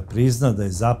želi da prizna da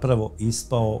je zapravo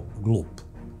ispao glup.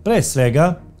 Pre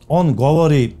svega, on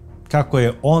govori kako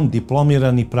je on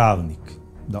diplomirani pravnik,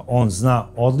 da on zna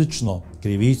odlično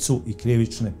krivicu i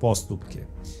krivične postupke,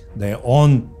 da je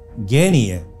on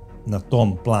genije na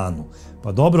tom planu.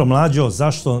 Pa dobro, Mlađo,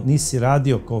 zašto nisi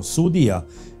radio kao sudija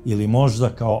ili možda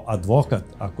kao advokat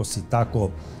ako si tako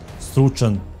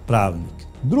stručan pravnik?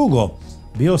 Drugo,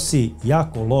 bio si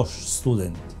jako loš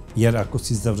student, jer ako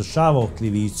si završavao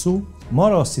krivicu,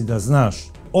 morao si da znaš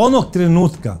onog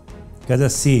trenutka kada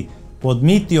si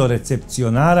podmitio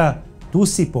recepcionara, tu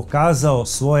si pokazao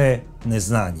svoje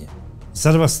neznanje.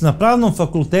 Zar vas na pravnom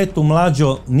fakultetu,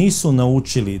 Mlađo, nisu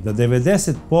naučili da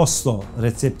 90%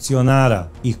 recepcionara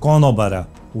i konobara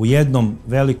u jednom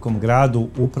velikom gradu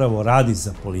upravo radi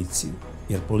za policiju?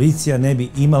 Jer policija ne bi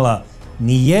imala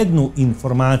ni jednu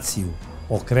informaciju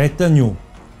o kretanju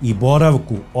i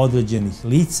boravku određenih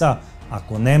lica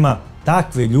ako nema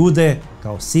takve ljude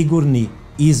kao sigurni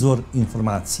izvor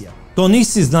informacija. To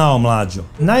nisi znao, Mlađo.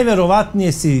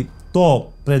 Najverovatnije si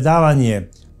to predavanje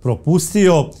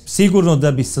propustio, sigurno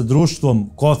da bi sa društvom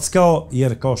kockao,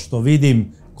 jer kao što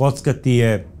vidim, kockati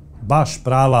je baš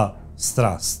prava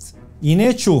strast. I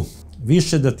neću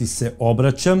više da ti se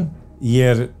obraćam,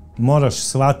 jer moraš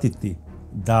shvatiti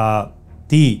da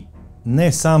ti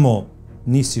ne samo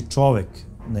nisi čovek,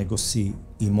 nego si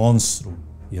i monstrum.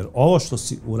 Jer ovo što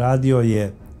si uradio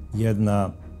je jedna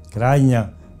krajnja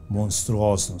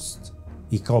monstruoznost.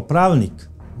 I kao pravnik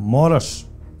moraš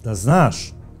da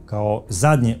znaš, kao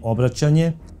zadnje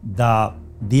obraćanje, da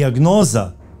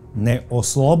dijagnoza ne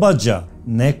oslobađa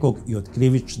nekog i od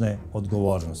krivične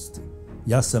odgovornosti.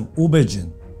 Ja sam ubeđen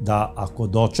da ako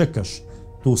dočekaš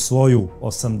tu svoju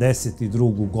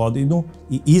 82. godinu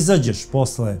i izađeš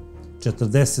posle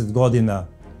 40 godina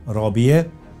robije,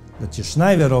 da ćeš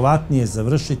najverovatnije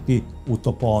završiti u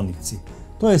topaonici.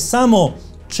 To je samo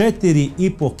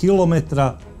 4,5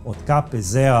 kilometra od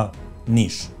KPZ-a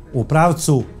Niš, u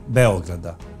pravcu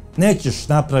Beograda. Nećeš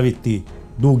napraviti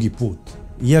dugi put,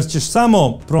 jer ćeš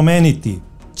samo promeniti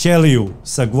ćeliju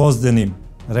sa gvozdenim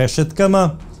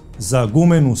rešetkama za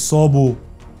gumenu sobu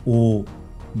u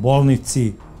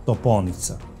bolnici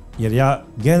Toponica. Jer ja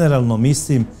generalno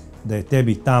mislim da je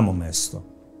tebi tamo mesto.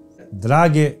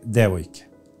 Drage devojke,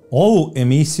 ovu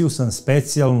emisiju sam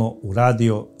specijalno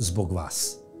uradio zbog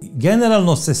vas.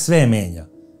 Generalno se sve menja.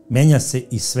 Menja se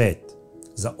i svet.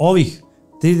 Za ovih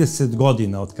 30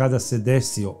 godina od kada se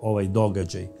desio ovaj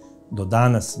događaj do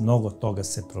danas mnogo toga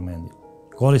se promenilo.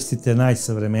 Koristite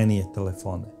najsavremenije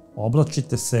telefone.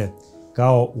 Oblačite se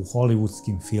kao u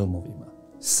hollywoodskim filmovima.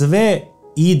 Sve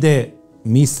ide,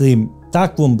 mislim,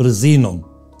 takvom brzinom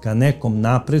ka nekom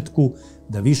napretku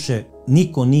da više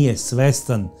niko nije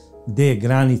svestan gde je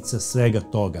granica svega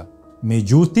toga.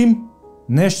 Međutim,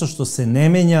 nešto što se ne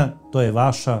menja, to je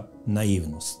vaša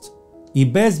naivnost. I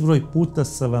bezbroj puta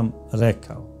sam vam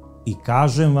rekao i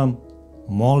kažem vam,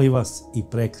 molim vas i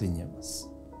preklinjem vas.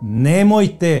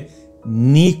 Nemojte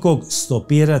nikog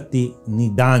stopirati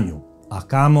ni danju, a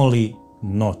kamoli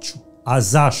noću. A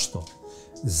zašto?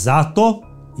 Zato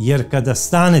jer kada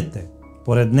stanete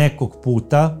pored nekog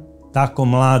puta, tako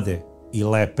mlade i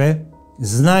lepe,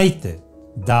 znajte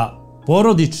da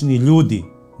porodični ljudi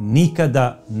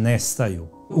nikada ne staju.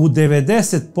 U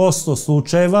 90%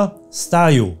 slučajeva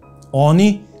staju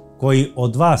oni koji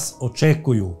od vas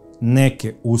očekuju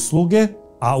neke usluge,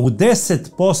 a u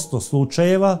 10%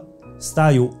 slučajeva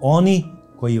staju oni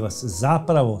koji vas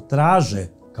zapravo traže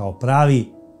kao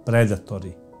pravi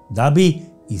predatori, da bi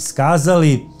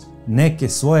iskazali neke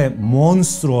svoje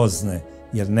monstruozne,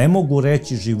 jer ne mogu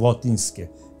reći životinjske,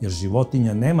 jer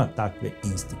životinja nema takve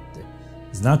instinkte.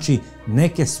 Znači,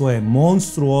 neke svoje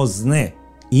monstruozne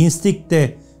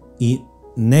instinkte i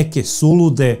neke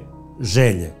sulude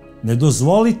želje. Ne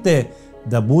dozvolite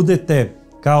da budete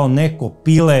kao neko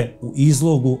pile u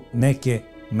izlogu neke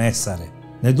mesare.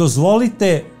 Ne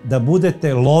dozvolite da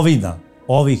budete lovina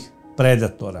ovih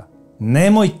predatora.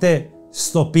 Nemojte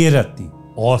stopirati,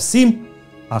 osim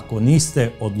ako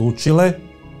niste odlučile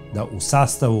da u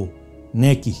sastavu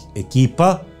nekih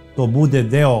ekipa to bude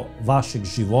deo vašeg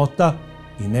života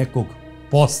i nekog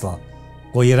posla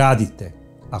koji radite,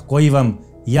 a koji vam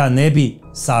ja ne bi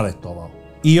savjetovao.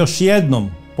 I još jednom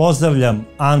pozdravljam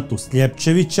Antu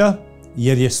Sljepčevića,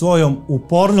 jer je svojom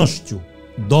upornošću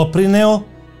doprineo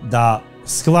da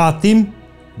shvatim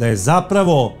da je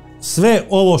zapravo sve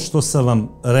ovo što sam vam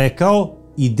rekao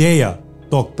ideja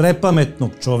tog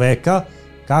prepametnog čoveka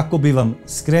kako bi vam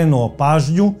skrenuo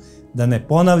pažnju da ne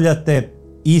ponavljate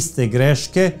iste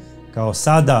greške kao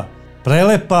sada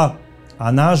prelepa,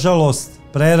 a nažalost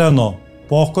prerano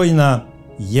pokojna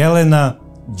Jelena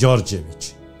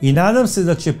Đorđević. I nadam se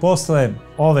da će posle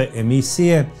ove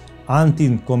emisije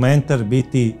Antin komentar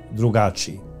biti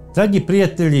drugačiji. Dragi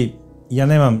prijatelji, ja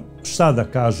nemam šta da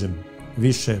kažem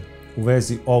više u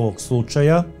vezi ovog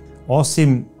slučaja,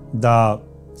 osim da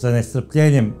za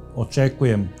nestrpljenjem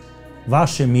očekujem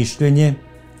vaše mišljenje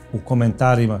u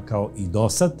komentarima kao i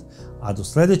dosad, a do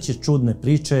sledeće čudne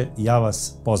priče ja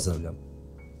vas pozdravljam.